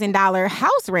 $1,000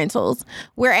 house rentals.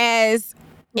 Whereas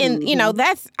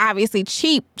that's obviously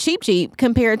cheap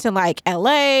compared to like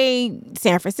LA,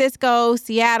 San Francisco,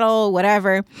 Seattle,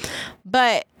 whatever.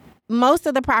 But most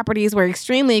of the properties were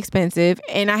extremely expensive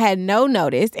and I had no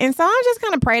notice. And so I just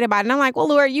kind of prayed about it. And I'm like, well,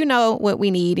 Lord, you know what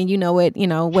we need and you know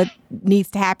what needs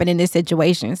to happen in this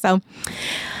situation. So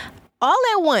all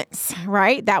at once,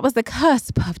 right? That was the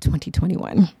cusp of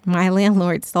 2021. My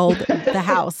landlord sold the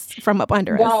house from up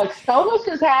under us. So much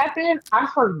has happened. I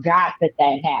forgot that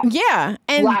happened. Yeah.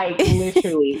 And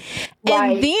literally.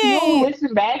 And then you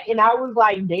listen back and I was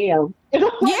like, damn.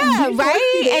 Yeah,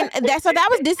 right? And that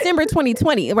was December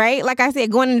 2020, right? Like I said,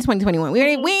 going into 2021. We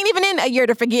ain't even in a year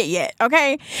to forget yet,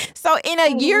 okay? So in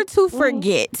a year to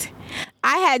forget,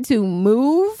 I had to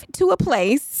move to a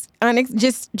place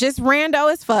just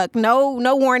rando as fuck.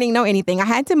 No warning, no anything. I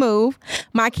had to move.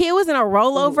 My kid was in a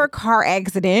rollover car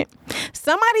accident.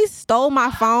 Somebody stole my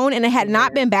phone and it had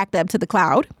not been backed up to the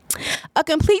cloud. A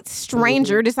complete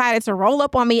stranger decided to roll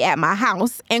up on me at my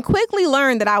house and quickly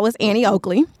learned that I was Annie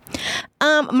Oakley.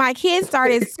 My kids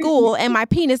started school and my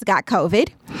penis got COVID.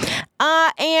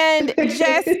 And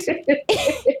just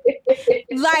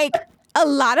like a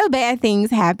lot of bad things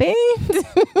happened.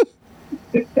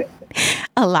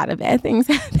 A lot of bad things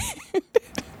happened.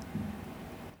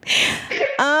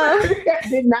 I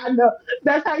did not know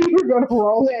that's how you were going to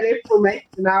roll that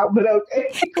information out, but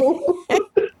okay, cool.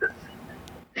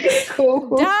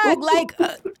 Dog, like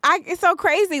it's so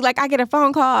crazy. Like I get a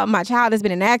phone call, my child has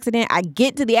been in an accident. I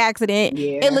get to the accident.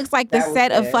 It looks like the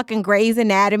set of fucking Grey's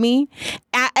Anatomy.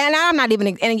 And I'm not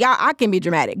even, and y'all, I can be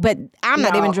dramatic, but I'm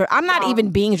not even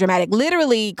being dramatic.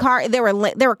 Literally, there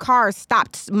were cars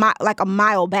stopped like a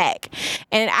mile back,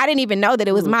 and I didn't even know that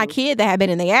it was my kid that had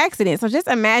been in the accident. So just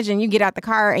imagine you get out the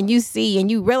car and you see and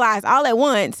you realize all at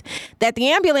once that the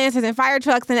ambulances and fire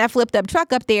trucks and that flipped up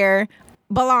truck up there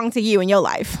belong to you in your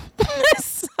life.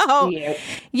 So,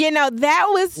 that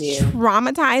was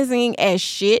traumatizing as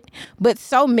shit. But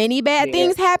so many bad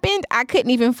things happened, I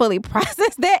couldn't even fully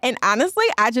process that. And honestly,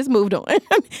 I just moved on.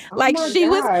 She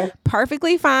was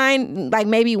perfectly fine. Like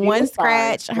maybe one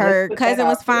scratch. Her cousin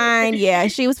was fine. Yeah,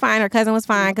 she was fine. Her cousin was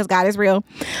fine because God is real.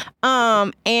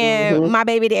 And my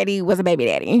baby daddy was a baby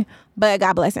daddy. But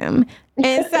God bless him.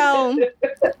 And so...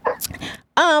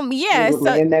 so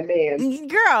that man.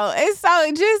 Girl, and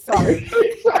so just sorry.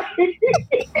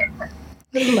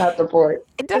 Not the point.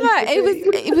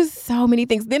 It was so many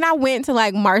things. Then I went to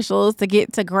like Marshall's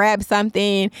to grab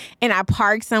something, and I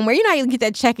parked somewhere. You know how you get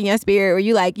that check in your spirit where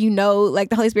you like, like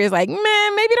the Holy Spirit's like,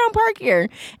 man, maybe don't park here.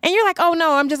 And you're like, oh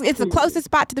no, it's the closest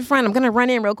spot to the front. I'm going to run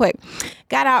in real quick.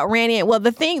 Got out, ran in. Well,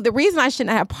 the reason I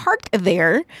shouldn't have parked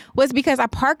there was because I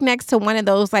parked next to one of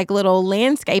those like little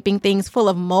landscaping things full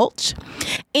of mulch.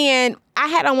 And I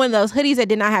had on one of those hoodies that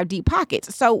did not have deep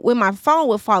pockets. So when my phone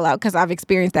would fall out, because I've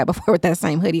experienced that before with that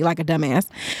same hoodie, like a dumbass.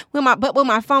 When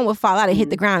my phone would fall out, it hit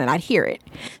the ground and I'd hear it.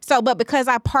 So, but because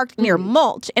I parked near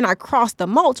mulch and I crossed the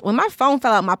mulch, when my phone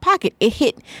fell out of my pocket,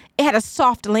 it had a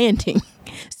soft landing.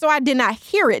 So I did not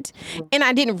hear it, and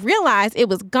I didn't realize it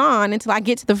was gone until I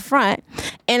get to the front,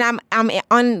 and I'm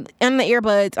on the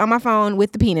earbuds on my phone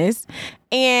with the penis,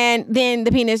 and then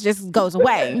the penis just goes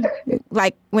away,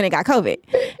 like when it got COVID,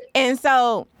 and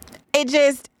so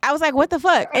I was like, what the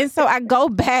fuck? And so I go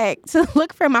back to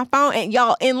look for my phone, and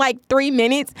y'all, in like 3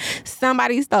 minutes,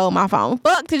 somebody stole my phone.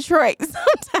 Fuck Detroit.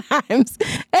 Sometimes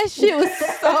that shit was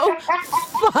so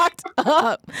fucked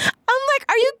up. I'm like,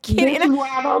 are you kidding? This is why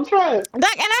I don't trust.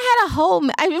 Like, and I had a whole,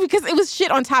 because it was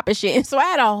shit on top of shit. And so I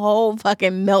had a whole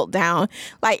fucking meltdown,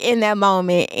 like, in that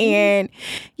moment. And,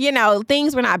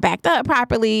 things were not backed up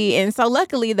properly. And so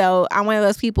luckily, though, I'm one of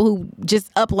those people who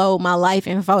just upload my life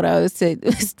and photos to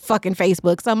fucking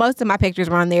Facebook. So most of my pictures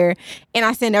were on there. And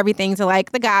I send everything to,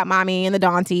 like, the godmommy and the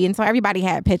Dauntie. And so everybody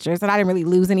had pictures. And I didn't really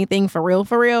lose anything for real.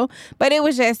 But it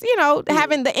was just,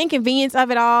 having the inconvenience of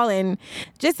it all and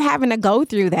just having to go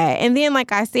through that. And then,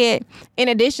 like I said, in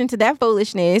addition to that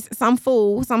foolishness, some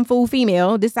fool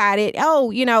female decided,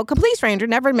 complete stranger,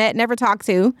 never met, never talked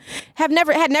to, had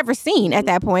never seen at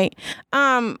that point,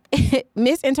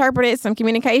 misinterpreted some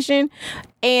communication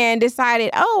and decided,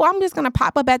 I'm just going to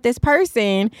pop up at this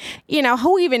person,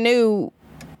 who even knew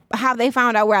how they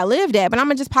found out where I lived at, but I'm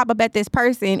going to just pop up at this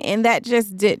person. And that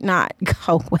just did not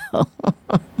go well.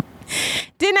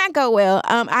 Did not go well.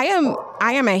 I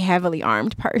am a heavily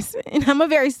armed person. I'm a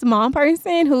very small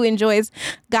person who enjoys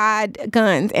God,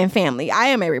 guns, and family. I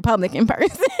am a Republican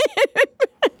person.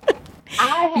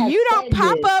 You don't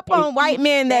pop up on white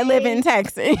men that live in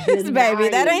Texas, baby.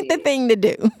 That ain't the thing to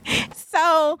do.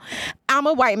 So I'm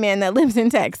a white man that lives in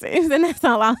Texas, and that's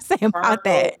all I'll say about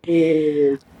that.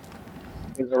 Is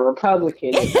a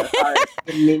Republican.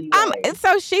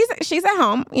 So she's at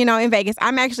home, in Vegas.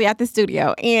 I'm actually at the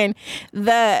studio, and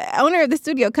the owner of the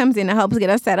studio comes in to help us get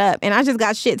us set up. And I just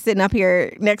got shit sitting up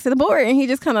here next to the board, and he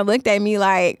just kind of looked at me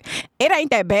like, "It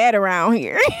ain't that bad around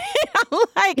here." I'm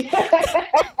like,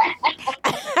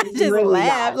 I just really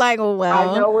laughed, like, well,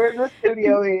 I know where the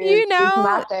studio is. It's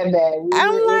not that bad.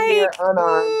 I'm like,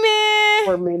 man,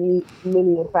 for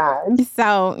many a time.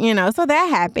 So so that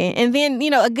happened, and then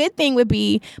a good thing would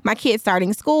be my kids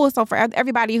starting school. So for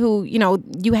everybody who,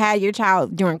 you had your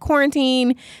child during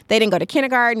quarantine, they didn't go to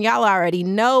kindergarten. Y'all already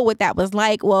know what that was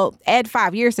like. Well, add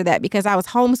 5 years to that because I was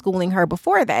homeschooling her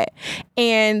before that.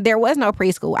 And there was no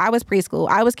preschool. I was preschool.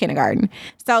 I was kindergarten.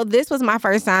 So this was my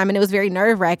first time, and it was very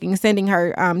nerve-wracking sending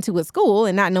her to a school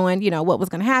and not knowing, what was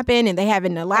going to happen. And they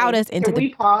haven't allowed us into Can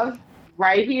we pause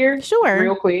right here? Sure.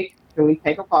 Real quick. Can we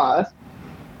take a pause?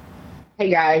 Hey,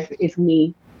 guys. It's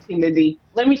me, Tina D.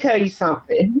 Let me tell you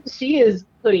something. She is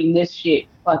putting this shit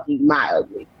fucking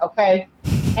mildly, okay?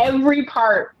 Every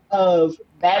part of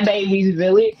that baby's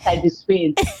village had to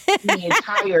spend the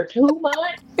entire 2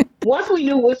 months. Once we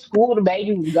knew what school the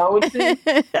baby was going to,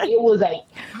 it was a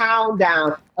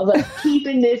countdown of us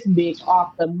keeping this bitch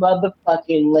off the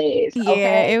motherfucking legs. Okay?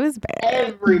 Yeah, it was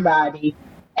bad.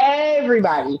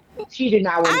 Everybody. She did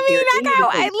not want to hear I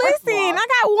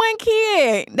got one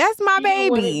kid. That's my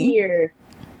baby. Didn't hear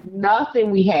nothing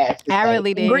we had to say. I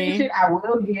really did. Granted, I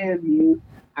will give you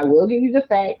the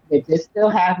fact that this still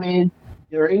happened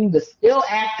during the still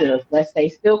active, let's say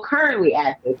still currently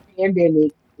active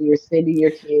pandemic. You're sending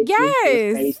your kids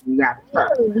yes. space, you got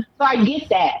to. So I get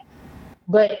that,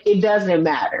 but it doesn't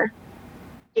matter.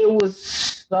 It was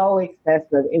so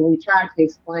excessive, and we tried to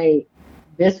explain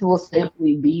this will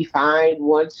simply be fine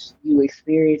once you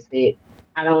experience it.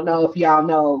 I don't know if y'all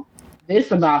know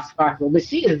this about Sparkle, but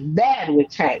she is bad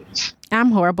with change. I'm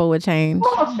horrible with change.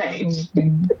 Small change.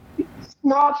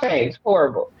 Small change.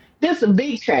 Horrible. This is a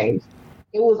big change.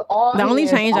 It was all the only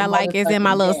change I like is in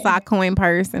my little sock coin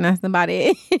purse, and that's about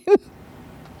it.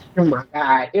 Oh my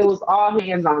God. It was all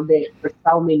hands on deck for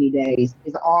so many days.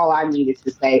 It's all I needed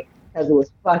to say because it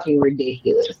was fucking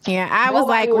ridiculous. Yeah, I was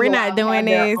like, we're not doing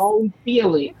this. Their own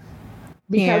feelings.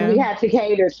 Because we had to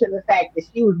cater to the fact that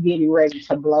she was getting ready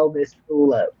to blow this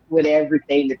school up with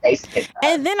everything that they said.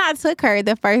 And then I took her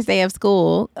the first day of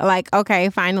school. Like, okay,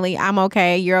 finally, I'm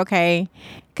okay. You're okay.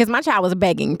 because my child was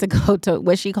begging to go to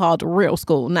what she called real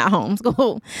school, not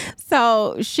homeschool.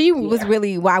 So she was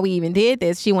really why we even did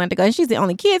this. She wanted to go, and she's the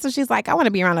only kid, so she's like, I want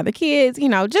to be around other kids,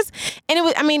 and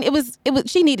it was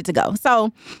she needed to go.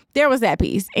 So there was that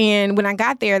piece. And when I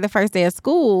got there the first day of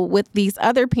school with these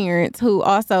other parents who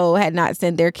also had not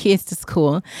sent their kids to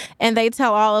school, and they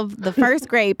tell all of the first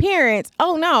grade parents,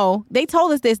 oh no, they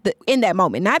told us this in that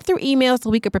moment, not through email so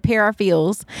we could prepare our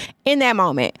fields. In that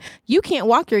moment, you can't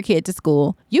walk your kid to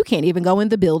school. You can't even go in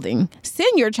the building.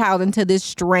 Send your child into this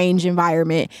strange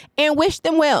environment and wish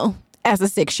them well as a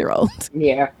 6-year-old.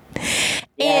 Yeah.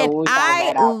 And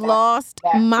I lost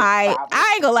I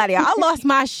ain't gonna lie to y'all. I lost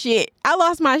my shit.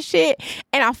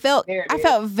 And I felt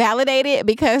validated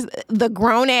because the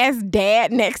grown ass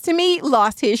dad next to me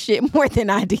lost his shit more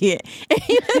than I did.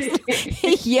 And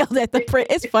he yelled at the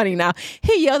it's funny now.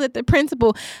 He yelled at the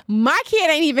principal, my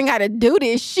kid ain't even gotta do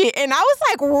this shit. And I was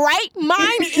like, right,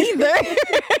 mine either.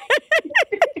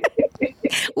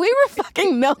 We were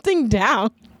fucking melting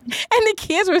down. And the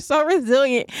kids were so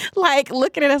resilient, like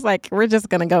looking at us like, we're just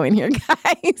going to go in here,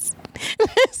 guys.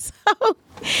 So,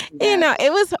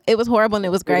 it was horrible and it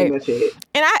was great.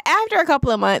 And after a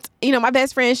couple of months, my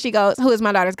best friend, she goes, who is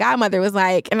my daughter's godmother, was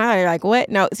like, and I was like, what?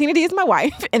 No, Tina D is my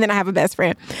wife. And then I have a best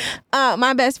friend.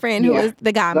 My best friend who is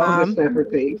the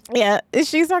godmom. Yeah,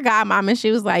 she's her godmom. And she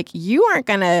was like, you aren't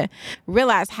going to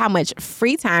realize how much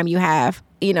free time you have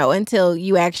until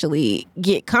you actually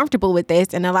get comfortable with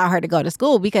this and allow her to go to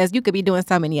school, because you could be doing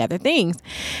so many other things.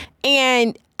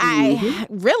 And I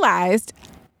realized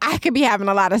I could be having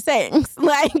a lot of sex.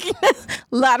 Like, a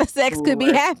lot of sex could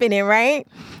be happening, right?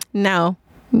 No,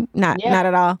 not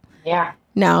at all. Yeah.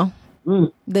 No.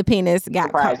 The penis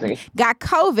got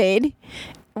COVID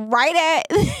right at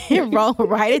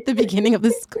the beginning of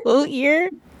the school year.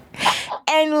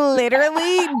 And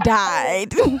literally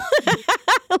died.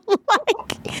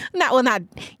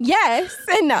 Yes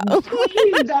and no.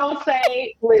 Please don't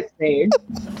say, listen,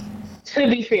 to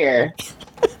be fair,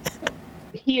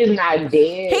 he is not dead.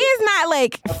 He is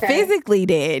not physically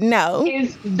dead. No.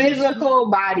 His physical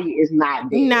body is not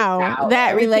dead. No,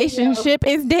 that relationship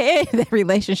is dead. That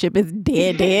relationship is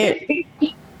dead.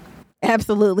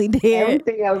 Absolutely dead.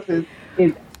 Everything else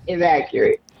is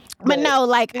accurate. But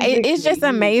no, it's just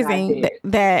amazing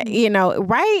that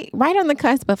right on the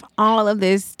cusp of all of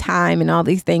this time and all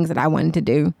these things that I wanted to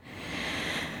do,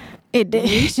 it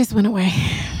just went away.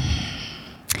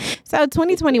 So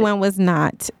 2021 was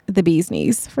not the bee's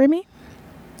knees for me.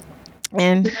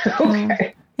 And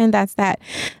and that's that.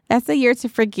 That's a year to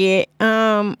forget.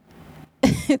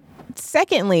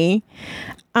 Secondly,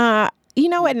 you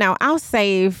know what? No, I'll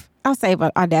save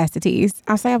Audacities.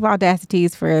 I'll save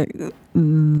Audacities for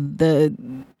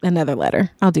another letter.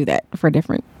 I'll do that for a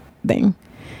different thing.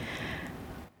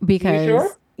 Because you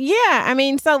sure? Yeah, I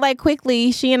mean, so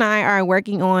quickly, she and I are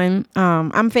working on,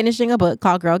 I'm finishing a book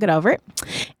called Girl Get Over It,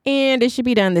 and it should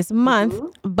be done this month.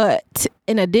 But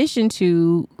in addition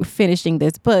to finishing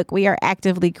this book, we are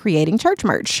actively creating church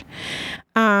merch.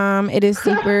 It is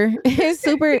super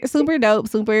dope,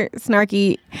 super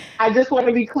snarky. I just want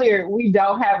to be clear. We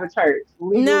don't have a church.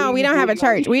 We don't have a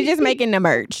church. We're just making the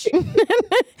merch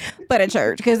for the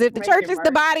church. Because if the church is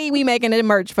the body, we making the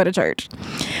merch for the church.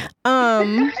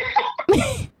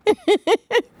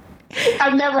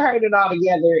 I've never heard it all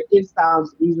together. It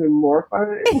sounds even more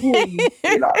fun.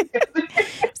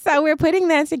 So we're putting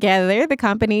that together. The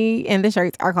company and the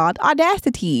shirts are called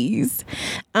Audacities.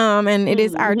 And it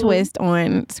is our twist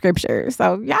on scripture.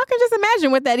 So y'all can just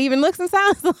imagine what that even looks and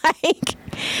sounds like.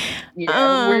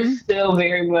 Yeah, we're still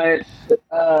very much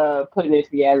putting it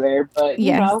together. But,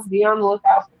 be on the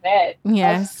lookout for that.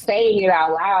 Yes. Us saying it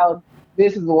out loud.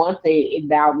 This is the one thing it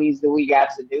now means that we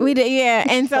got to do. We did, yeah.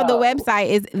 And so the website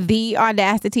is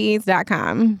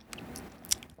theaudacities.com.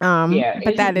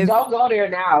 But that is, don't go there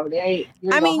now. There's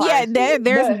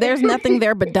nothing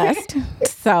there but dust.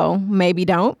 So maybe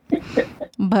don't.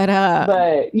 But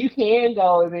you can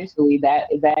go eventually. That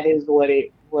is what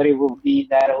it will be.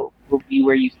 That will be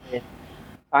where you can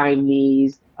find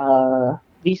these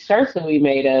shirts that we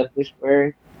made up, which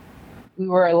we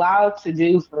were allowed to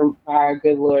do by our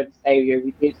good Lord and Savior.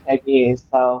 We did check in,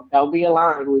 so don't be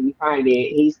alarmed when you find it.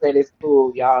 He said it's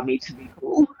cool. Y'all need to be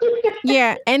cool.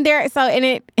 Yeah, and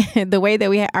the way that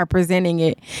we are presenting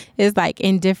it is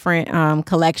in different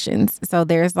collections. So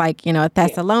there's a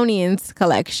Thessalonians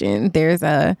collection. There's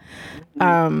a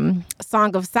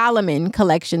Song of Solomon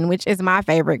collection, which is my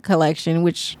favorite collection,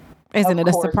 which isn't it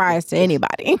a surprise to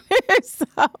anybody?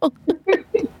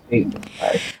 We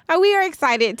are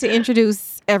excited to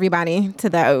introduce everybody to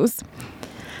those.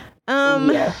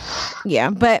 Yeah,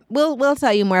 but we'll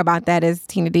tell you more about that as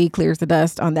Tina D clears the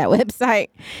dust on that website,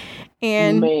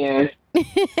 and man,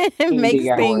 makes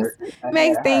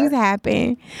things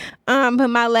happen. But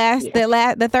my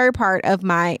the third part of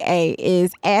my A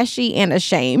is ashy and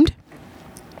ashamed.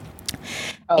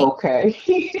 Okay.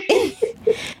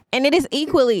 And it is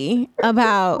equally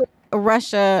about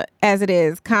Russia as it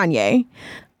is Kanye.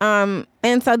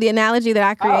 And so the analogy that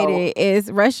I created is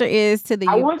Russia is to the...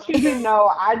 I want you to know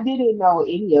I didn't know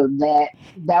any of that.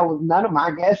 That was none of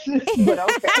my guesses, but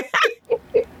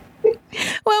okay.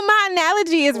 Well, my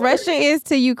analogy is Russia is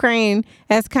to Ukraine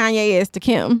as Kanye is to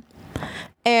Kim.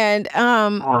 And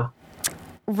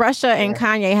Russia and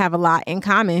Kanye have a lot in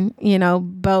common, you know,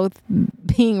 both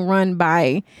being run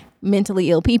by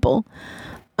mentally ill people.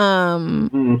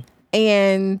 And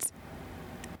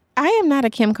I am not a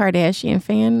Kim Kardashian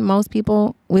fan. Most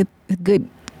people with good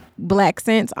black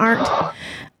sense aren't.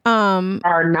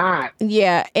 Are not.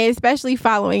 Yeah, especially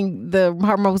following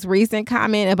her most recent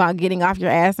comment about getting off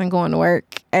your ass and going to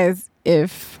work as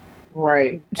if...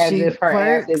 Right. As if her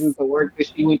ass isn't the work that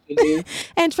she wants to do.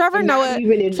 And Trevor Noah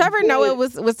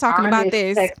was talking about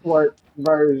this. Sex work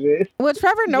version. Well,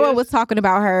 Trevor Noah was talking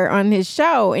about her on his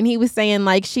show, and he was saying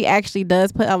like she actually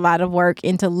does put a lot of work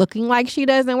into looking like she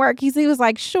doesn't work. He was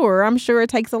like, sure, I'm sure it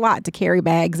takes a lot to carry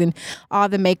bags and all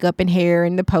the makeup and hair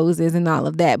and the poses and all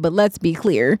of that. But let's be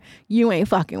clear, you ain't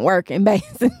fucking working,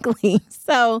 basically.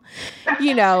 So,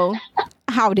 you know,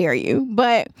 how dare you?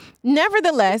 But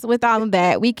nevertheless, with all of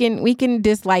that, we can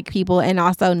dislike people and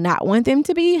also not want them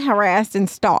to be harassed and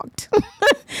stalked.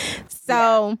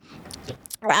 So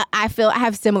I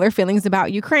have similar feelings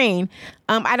about Ukraine.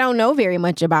 I don't know very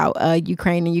much about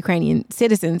Ukraine and Ukrainian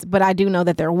citizens, but I do know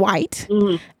that they're white.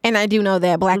 And I do know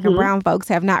that black and brown folks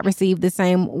have not received the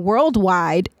same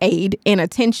worldwide aid and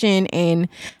attention and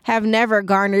have never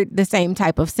garnered the same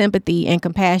type of sympathy and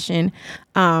compassion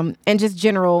and just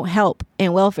general help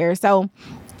and welfare. So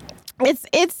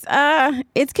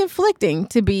it's conflicting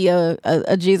to be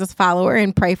a Jesus follower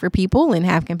and pray for people and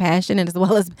have compassion, and as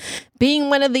well as being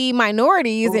one of the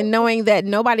minorities and knowing that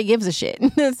nobody gives a shit.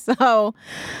 So,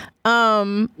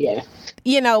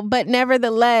 you know, but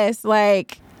nevertheless,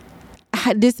 like,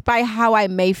 despite how I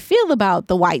may feel about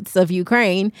the whites of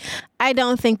Ukraine, I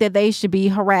don't think that they should be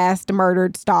harassed,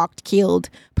 murdered, stalked, killed,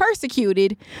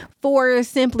 persecuted for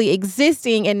simply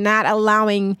existing and not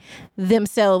allowing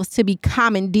themselves to be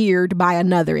commandeered by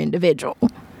another individual.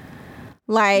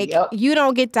 Like, you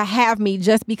don't get to have me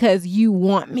just because you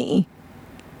want me.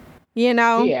 You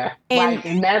know? Yeah.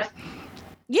 And that's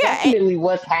definitely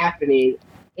what's happening.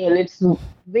 And it's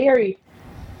very...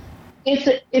 It's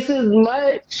as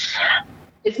much,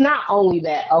 it's not only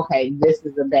that, okay, this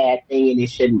is a bad thing and it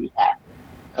shouldn't be happening,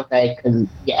 okay, because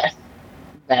yes,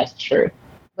 that's true.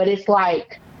 But it's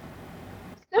like,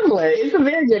 similar, it's a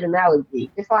very good analogy.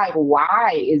 It's like,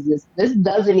 why is this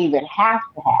doesn't even have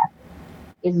to happen.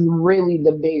 It's really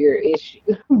the bigger issue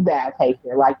that I take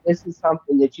here. Like, this is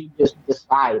something that you just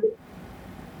decided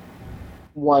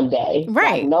one day.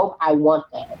 Right. Like, nope, I want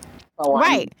that. So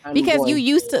right. Because you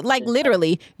used to, like,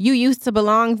 literally, you used to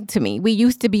belong to me. We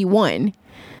used to be one.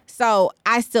 So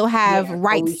I still have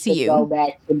rights to you. Go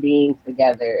back to being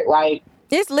together. Like,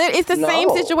 it's the same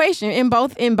situation in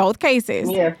both cases.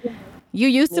 Yeah. You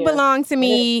used to belong to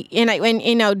me, and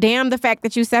you know, damn the fact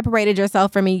that you separated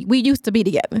yourself from me. We used to be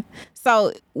together.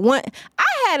 So I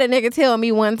had a nigga tell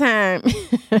me one time.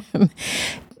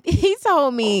 He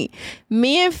told me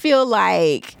men feel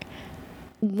like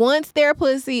once they're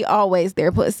pussy, always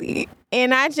their pussy.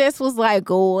 And I just was like,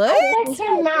 what? That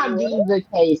cannot be the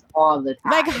case all the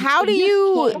time. Like, how do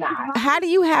you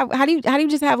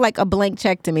just have like a blank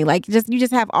check to me? Like, you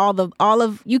just have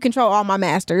you control all my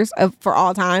masters for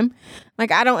all time.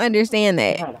 Like, I don't understand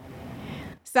that.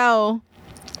 So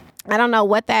I don't know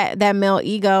what that male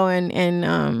ego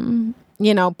and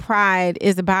you know, pride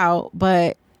is about,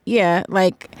 but yeah,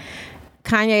 like,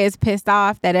 Kanye is pissed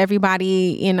off that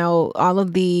everybody, you know, all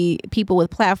of the people with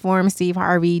platforms, Steve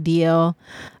Harvey, DL,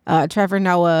 Trevor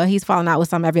Noah, he's falling out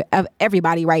with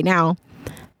everybody right now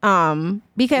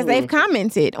because they've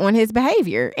commented on his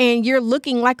behavior, and you're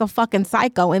looking like a fucking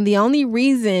psycho. And the only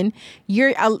reason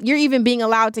you're even being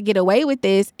allowed to get away with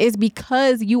this is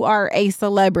because you are a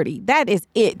celebrity. That is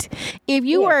it. If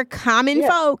you were common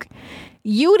folk,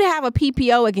 you'd have a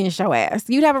PPO against your ass.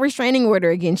 You'd have a restraining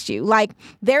order against you. Like,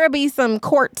 there would be some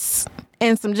courts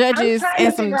and some judges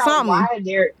and some something. Why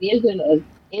there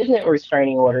isn't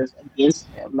restraining orders against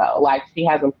him though? Like, she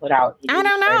hasn't put out. I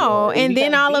don't know. And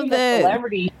then all of the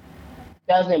celebrity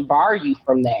doesn't bar you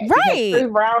from that, right?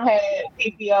 Chris Brown had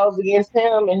PPOs against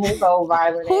him and his old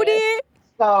violent. Who ass. did?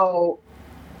 So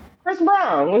Chris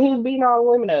Brown, when he was beating all the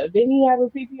women up, didn't he have a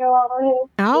PPO out on him?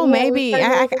 Oh, maybe.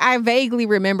 I vaguely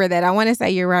remember that. I want to say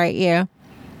you're right. Yeah.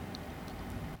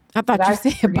 I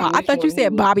thought you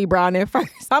said Bobby Brown at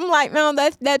first. I'm like, no,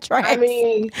 that tracks. I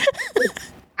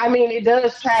mean, it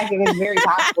does track, and it's very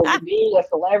possible. Being a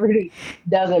celebrity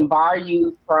doesn't bar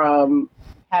you from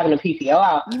having a PPO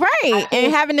out, right?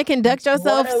 And having to conduct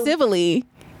yourself civilly.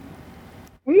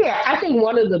 Yeah, I think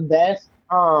one of the best.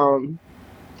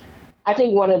 I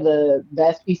think one of the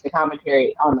best pieces of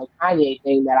commentary on the Kanye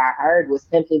thing that I heard was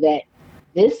simply that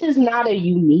this is not a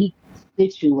unique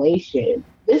situation.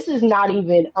 This is not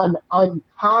even an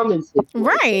uncommon situation.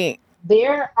 Right.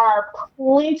 There are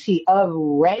plenty of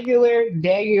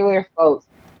regular folks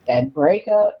that break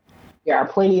up. There are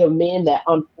plenty of men that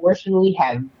unfortunately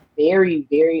have very,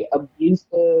 very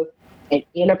abusive and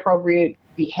inappropriate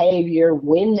behavior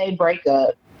when they break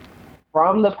up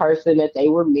from the person that they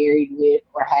were married with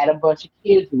or had a bunch of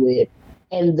kids with,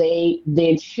 and they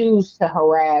then choose to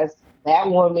harass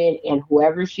that woman and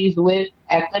whoever she's with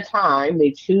at the time.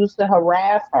 They choose to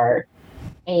harass her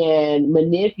and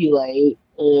manipulate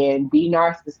and be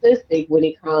narcissistic when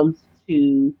it comes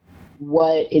to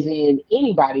what is in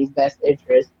anybody's best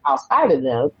interest outside of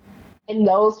them. And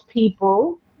those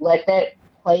people let that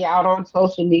play out on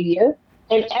social media.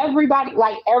 And everybody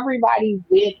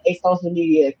with a social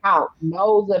media account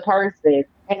knows a person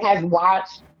and has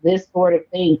watched this sort of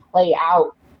thing play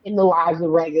out in the lives of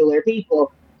regular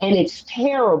people. And it's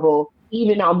terrible,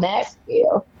 even on that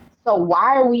scale. So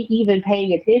why are we even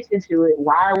paying attention to it?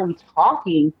 Why are we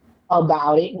talking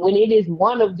about it when it is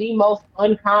one of the most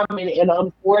uncommon and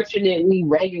unfortunately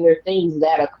regular things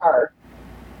that occur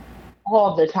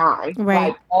all the time? Right.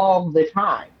 Like all the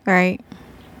time. Right.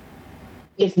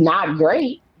 It's not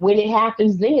great when it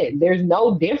happens then. There's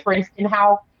no difference in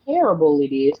how terrible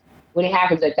it is when it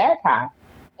happens at that time.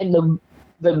 And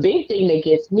the big thing that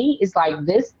gets me is like,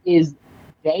 this is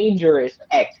dangerous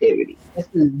activity. This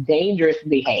is dangerous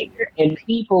behavior. And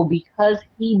people, because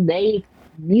he made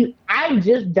music, I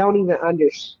just don't even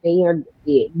understand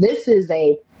it. This is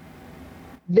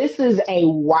a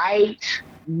white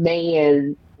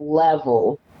man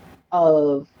level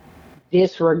of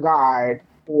disregard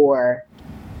for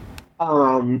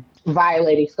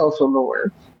violating social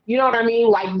norms. You know what I mean?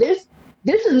 Like this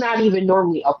is not even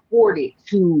normally afforded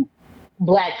to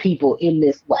Black people in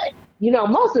this way. You know,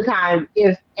 most of the time,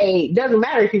 doesn't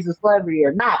matter if he's a celebrity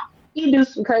or not, he do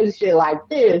some crazy shit like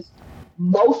this.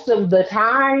 Most of the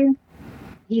time,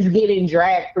 he's getting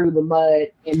dragged through the mud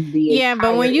and the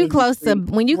but when you close to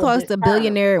billionaire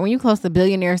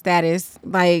status,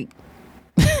 like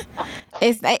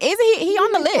is he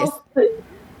on the list?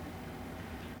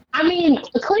 I mean,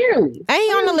 clearly. Ain't he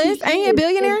on the list? Ain't he a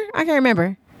billionaire? I can't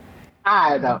remember.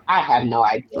 I have no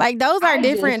idea. Like those are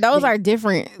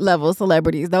different level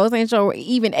celebrities. Those ain't your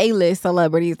even A-list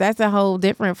celebrities. That's a whole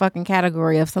different fucking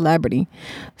category of celebrity.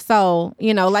 So,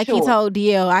 you know, like he told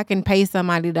DL, I can pay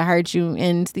somebody to hurt you.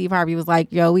 And Steve Harvey was like,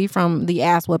 yo, we from the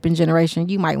ass whooping generation.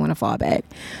 You might want to fall back.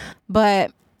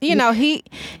 But, you know, he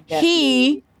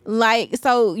like,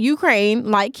 so Ukraine,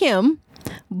 like Kim,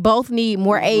 both need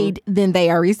more aid than they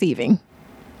are receiving.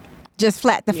 Just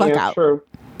flat the fuck out. True.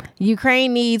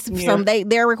 Ukraine needs some.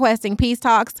 They're requesting peace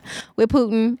talks with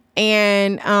Putin,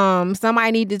 and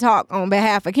somebody need to talk on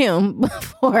behalf of Kim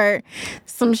before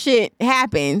some shit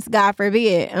happens. God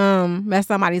forbid, that's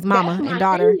somebody's mama and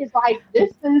daughter. It's like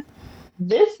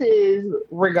this is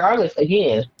regardless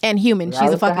again. And human.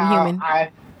 She's a fucking human.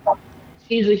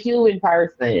 She's a human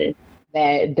person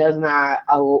that does not.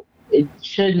 It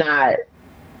should not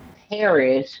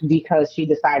perish because she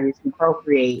decided to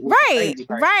procreate.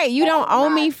 Right. You don't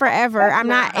own me forever. I'm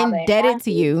not indebted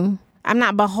to you. I'm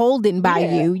not beholden by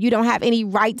you. You don't have any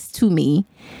rights to me.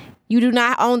 You do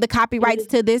not own the copyrights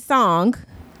to this song.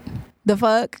 The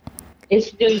fuck?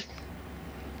 It's just,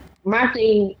 my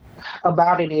thing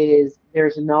about it is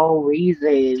there's no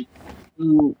reason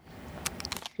to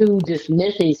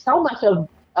dismiss it. So much of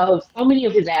so many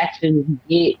of his actions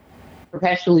get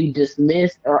perpetually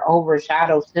dismissed or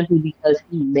overshadowed simply because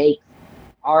he makes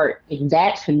art. And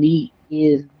that to me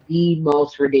is the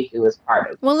most ridiculous part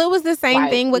of it. Well, it was the same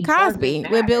thing with Cosby,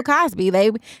 with Bill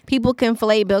Cosby. People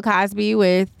conflate Bill Cosby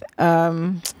with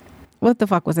what the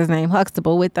fuck was his name?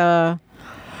 Huxtable with what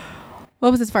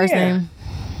was his first name?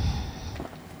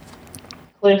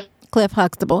 Cliff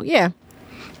Huxtable. Yeah.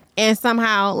 And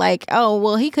somehow, like, oh,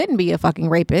 well, he couldn't be a fucking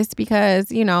rapist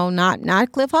because, you know, not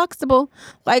Cliff Huxtable.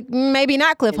 Like, maybe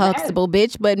not Cliff Huxtable,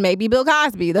 bitch, but maybe Bill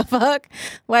Cosby. The fuck?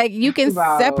 Like, you can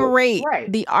separate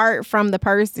the art from the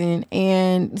person.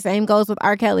 And same goes with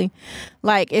R. Kelly.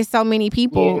 Like, it's so many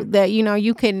people that, you know,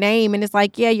 you could name. And it's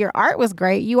like, yeah, your art was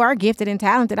great. You are gifted and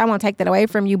talented. I won't take that away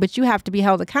from you. But you have to be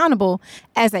held accountable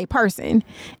as a person.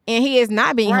 And he is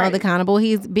not being held accountable.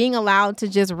 He's being allowed to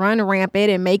just run rampant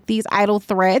and make these idle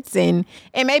threats. And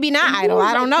maybe not idle.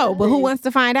 I don't know. But who wants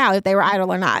to find out if they were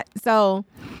idle or not? So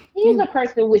he's a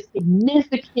person with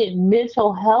significant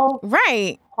mental health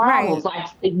problems, like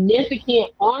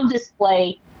significant on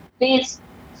display, fits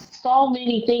so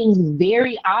many things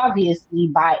very obviously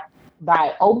by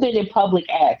open and public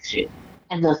action.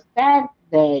 And the fact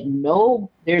that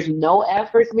there's no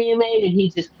efforts being made, and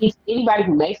he just keeps anybody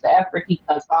who makes the effort, he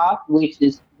cuts off, which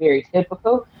is very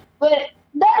typical. But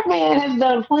that man has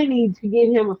done plenty to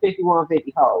get him a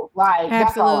 5150 hole. Like,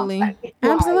 absolutely, that's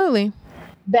all absolutely. Like,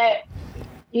 that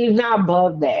he's not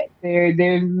above that. There's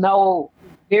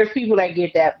people that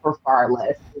get that for far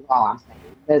less. Is all I'm saying.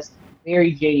 That's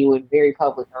very genuine, very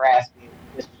public harassment.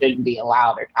 This shouldn't be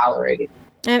allowed or tolerated.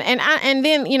 And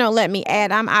then, you know, let me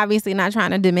add, I'm obviously not trying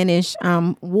to diminish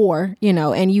war, you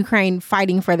know, and Ukraine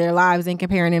fighting for their lives and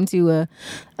comparing them to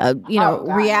a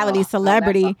reality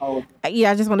celebrity. Yeah,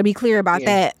 I just want to be clear about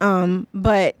that.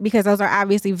 But because those are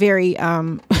obviously very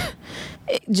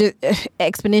just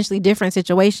exponentially different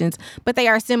situations, but they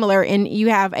are similar. And you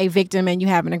have a victim and you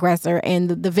have an aggressor,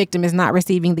 and the victim is not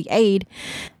receiving the aid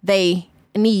they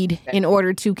need in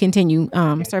order to continue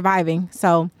surviving.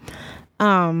 So,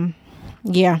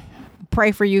 yeah,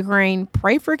 pray for Ukraine.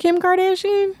 Pray for Kim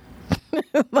Kardashian.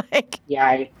 Like,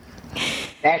 yeah,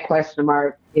 that question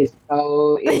mark is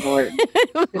so important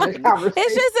to the conversation.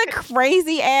 It's just a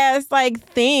crazy ass like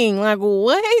thing. Like,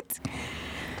 what?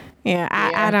 Yeah,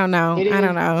 I don't know. I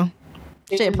don't know.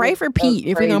 Shit, pray for Pete.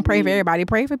 If you're gonna pray for everybody,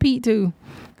 pray for Pete too,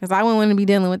 because I wouldn't want to be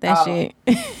dealing with that shit.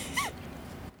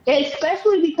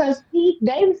 Especially because Pete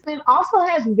Davidson also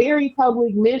has very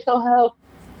public mental health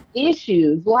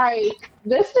issues. Like,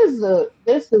 this is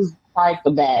quite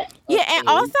the bad. Yeah, and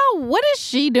also, what is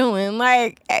she doing?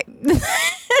 Like, I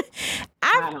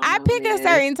pick a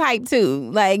certain type too.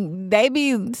 Like, they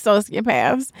be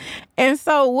sociopaths, and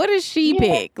so what does she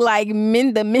pick? Like,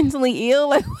 the mentally ill.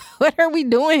 Like, what are we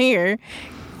doing here?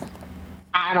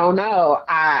 I don't know.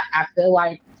 I feel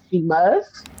like she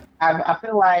must. I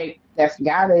feel like that's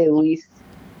at least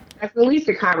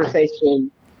a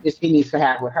conversation that she needs to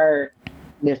have with her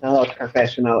mental health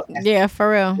professional. Yeah,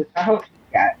 for real. I hope she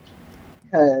got,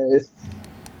 because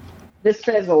this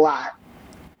says a lot,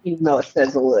 even though it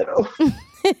says a little.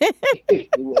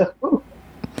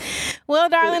 Well,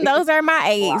 darling, those are my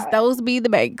A's. Those be the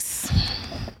bakes.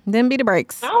 Them be the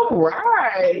breaks. All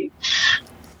right.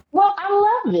 Well,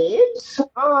 I love it.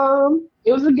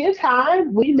 It was a good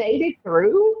time. We made it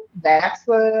through. That's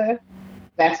an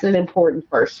important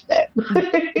first step.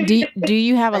 Do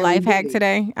you have a life hack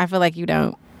today? I feel like you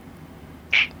don't.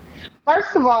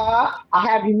 First of all, I'll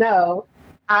have you know,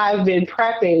 I've been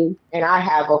prepping and I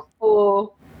have a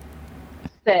full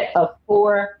set of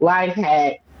 4 life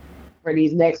hacks for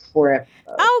these next 4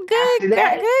 episodes. Oh, good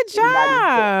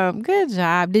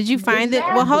job. Did you find it?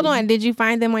 Well, hold on. Did you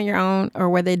find them on your own, or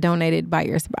were they donated by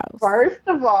your spouse? First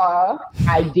of all,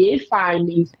 I did find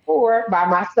these 4 by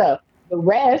myself. The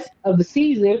rest of the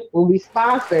season will be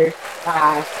sponsored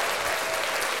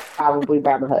probably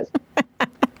by my husband.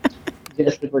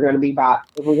 Just if we're going to be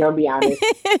honest,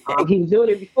 he was doing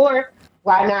it before.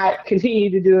 Why not continue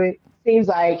to do it? Seems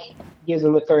like gives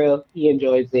him a thrill. He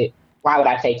enjoys it. Why would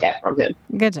I take that from him?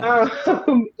 Good job.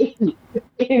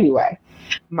 Anyway,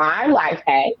 my life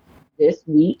hack this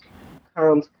week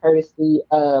comes courtesy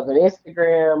of an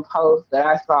Instagram post that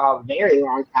I saw a very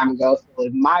long time ago. So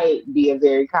it might be a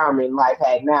very common life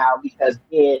hack now, because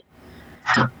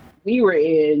we were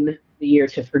in the year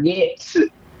to forget.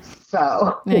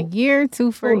 So a year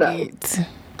to forget.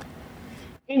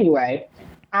 Anyway,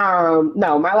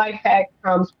 no, my life hack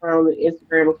comes from an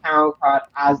Instagram account called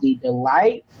Ozzy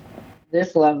Delights.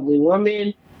 This lovely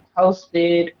woman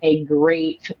posted a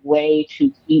great way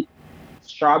to keep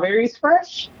strawberries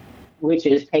fresh, which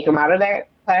is take them out of that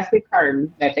plastic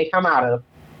carton that they come out of.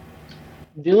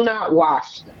 Do not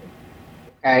wash them.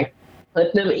 Okay,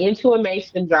 put them into a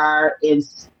mason jar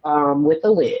with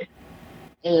a lid,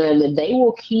 and they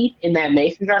will keep in that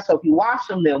mason jar. So if you wash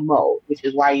them, they'll mold, which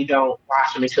is why you don't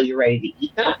wash them until you're ready to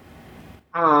eat them.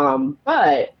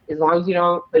 But as long as you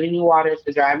don't put any water into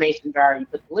the dry mason jar, you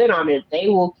put the lid on it, they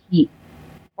will keep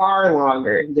far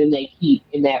longer than they keep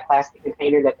in that plastic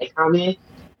container that they come in.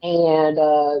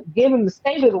 And given the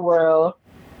state of the world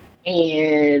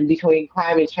and between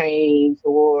climate change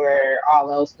or all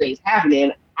those things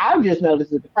happening, I've just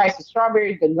noticed that the price of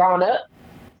strawberries has gone up.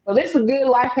 So this is a good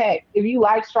life hack. If you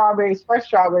like strawberries, fresh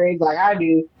strawberries like I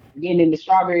do, getting into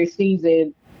strawberry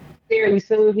season fairly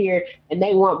soon here, and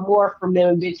they want more from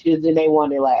them bitches than they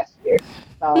wanted last year.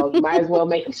 So you might as well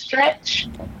make a stretch.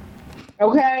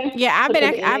 Okay. Yeah,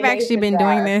 I've actually been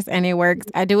doing this and it works.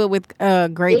 I do it with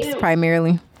grapes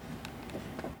primarily.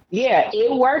 Yeah,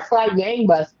 it works like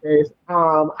gangbusters.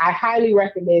 I highly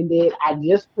recommend it. I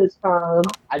just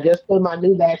put my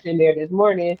new batch in there this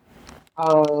morning.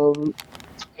 And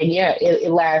yeah,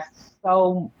 it lasts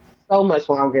so much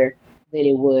longer than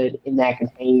it would in that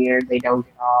container. They don't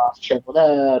get all shriveled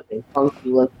up and funky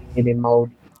looking and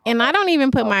moldy. And I don't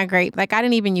even put my grape, like I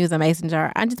didn't even use a mason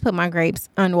jar. I just put my grapes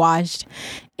unwashed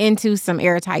into some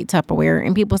airtight Tupperware.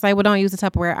 And people say, well, don't use the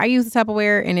Tupperware. I use the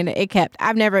Tupperware and it kept,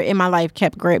 I've never in my life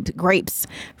kept grapes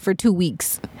for 2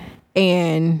 weeks.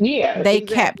 And they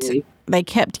kept.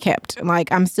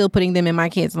 Like I'm still putting them in my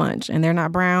kids' lunch and they're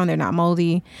not brown. They're not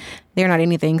moldy. They're not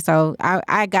anything. So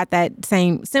I got that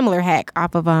similar hack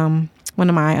off of one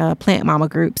of my Plant Mama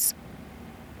groups.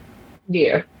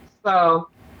 Yeah. So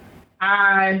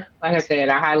like I said,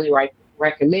 I highly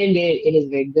recommend it. It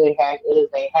is a good hack. It is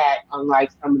a hack, unlike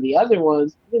some of the other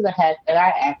ones. It is a hack that I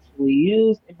actually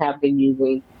use and have been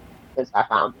using since I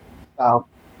found it. So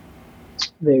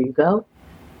there you go.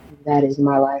 That is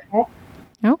my life hack.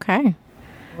 Okay.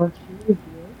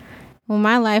 Well,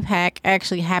 my life hack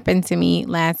actually happened to me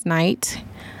last night.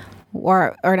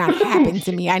 Or not happened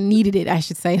to me. I needed it. I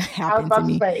should say happened to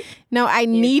me. No, I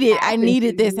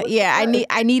needed this. Yeah,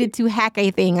 I needed to hack a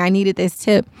thing. I needed this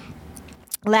tip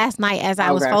last night as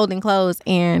I was folding clothes,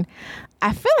 and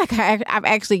I feel like I've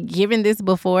actually given this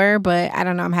before, but I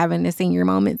don't know. I'm having a senior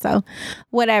moment, so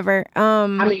whatever. I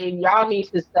mean, y'all need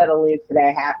to settle into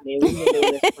that happening. We've been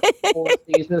doing this for 4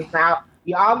 seasons now.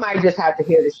 Y'all might just have to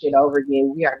hear this shit over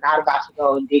again. We are not about to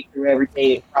go and dig through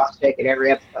everything and cross-check it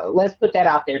every episode. Let's put that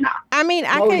out there now. I mean,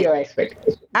 your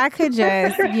expectations. I could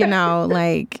just,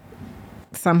 like,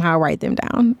 somehow write them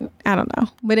down. I don't know.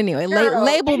 But anyway,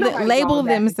 label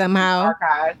them somehow.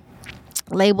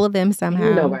 Label them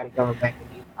somehow. Nobody going back to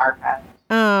these archives.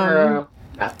 No.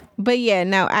 But yeah,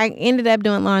 no, I ended up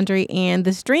doing laundry and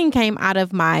the string came out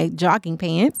of my jogging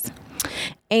pants.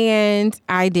 And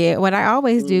I did what I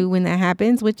always do when that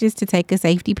happens, which is to take a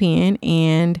safety pin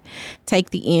and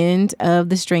take the end of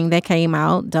the string that came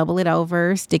out, double it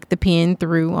over, stick the pin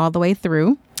through all the way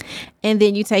through. And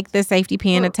then you take the safety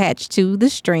pin attached to the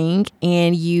string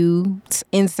and you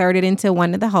insert it into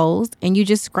one of the holes and you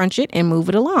just scrunch it and move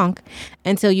it along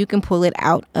until you can pull it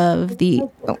out of the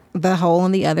hole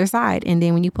on the other side. And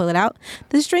then when you pull it out,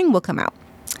 the string will come out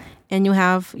and you'll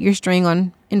have your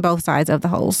string in both sides of the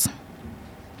holes.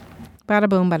 Bada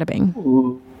boom, bada bing.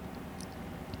 Ooh.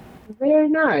 Very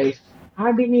nice.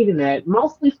 I've been needing that.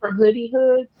 Mostly for hoodie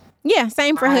hoods. Yeah,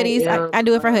 same for hoodies. I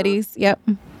do it for hoodies. Yep.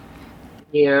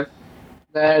 Yeah.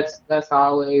 That's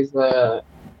always the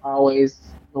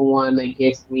one that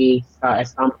gets me. So at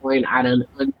some point I done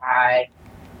untied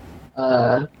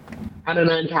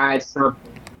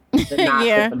something. The knot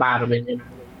at the bottom and then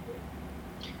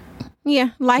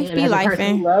life be life.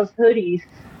 Loves hoodies.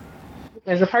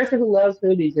 As a person who loves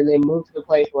hoodies and then moved to the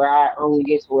place where I only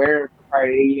get to wear them for part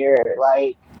of the year,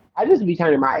 like, I just be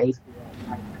turning my AC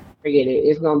on. Like, forget it.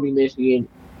 It's going to be Michigan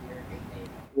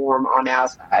warm on the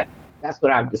outside. That's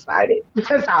what I've decided.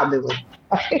 That's how I'm doing.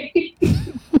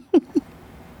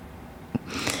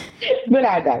 But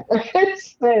I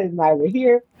digress. That is neither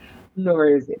here nor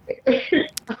is it there.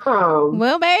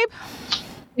 Well, babe.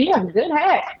 Yeah, good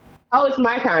hack. Oh, it's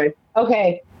my turn.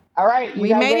 Okay. All right.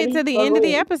 We made it to the end of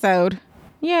the episode.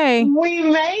 Yay. We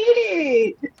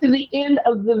made it to the end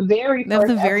of the very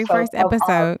first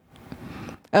episode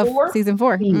of season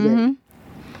 4. Mm-hmm.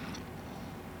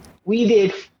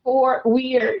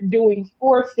 We are doing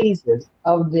 4 seasons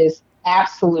of this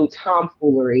absolute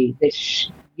tomfoolery that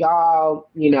y'all,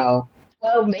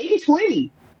 12, maybe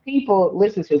 20 people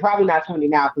listen to. Probably not 20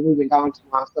 now because we've been going too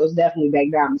long. So it's definitely back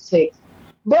down to 6.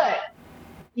 But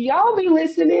y'all be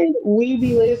listening. We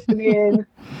be listening.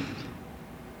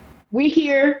 We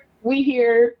here.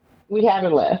 We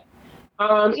haven't left.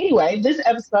 Anyway, this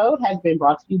episode has been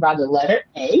brought to you by the letter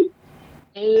A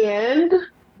and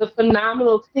the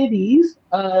phenomenal titties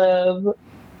of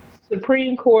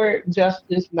Supreme Court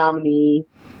Justice nominee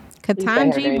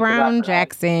Ketanji Brown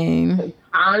Jackson.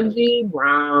 Ketanji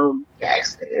Brown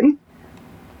Jackson.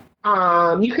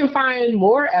 You can find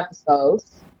more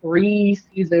episodes 3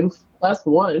 seasons plus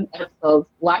 1 episodes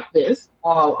like this,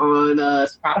 all on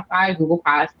Spotify, Google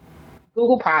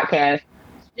Podcasts,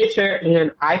 Stitcher,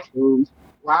 and iTunes.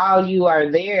 While you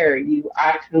are there, you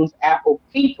iTunes Apple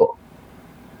people,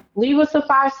 leave us a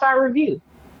 5-star review,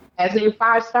 as in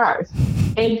 5 stars,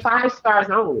 and 5 stars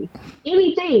only.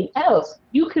 Anything else,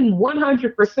 you can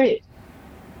 100%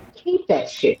 keep that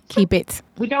shit. Keep it.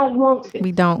 We don't want it.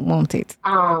 We don't want it.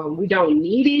 We don't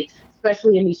need it,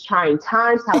 especially in these trying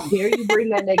times. How dare you bring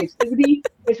that negativity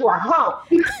into our home?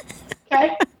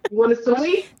 Okay? You want us to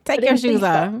leave? Take your shoes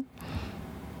off.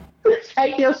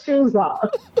 Take your shoes off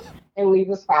and leave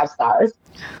us 5 stars.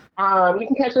 You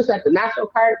can catch us at the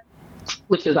Nacho Cart,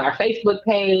 which is our Facebook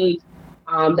page.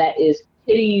 That is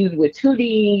Titties with 2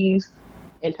 Ds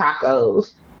and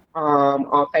Tacos on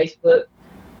Facebook.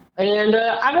 And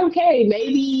I don't care.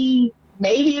 Maybe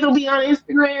it'll be on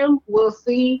Instagram. We'll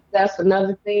see. That's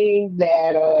another thing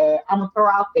that I'm gonna throw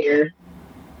out there,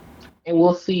 and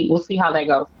we'll see how that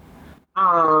goes.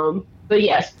 But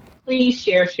yes, please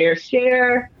share.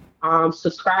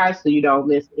 Subscribe so you don't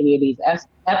miss any of these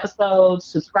episodes.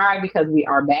 Subscribe because we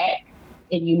are back,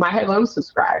 and you might have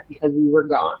unsubscribed because we were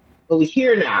gone, but we're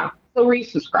here now. So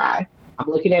resubscribe. I'm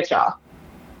looking at y'all,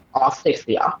 all 6 of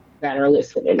y'all that are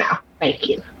listening now. Thank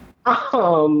you.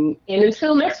 And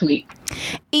until next week,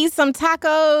 eat some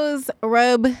tacos,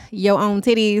 rub your own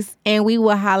titties, and we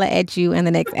will holla at you in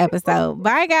the next episode.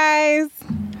 Bye, guys.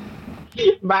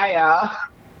 Bye, y'all.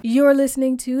 You're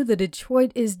listening to the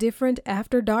Detroit is Different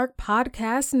After Dark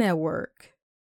Podcast Network.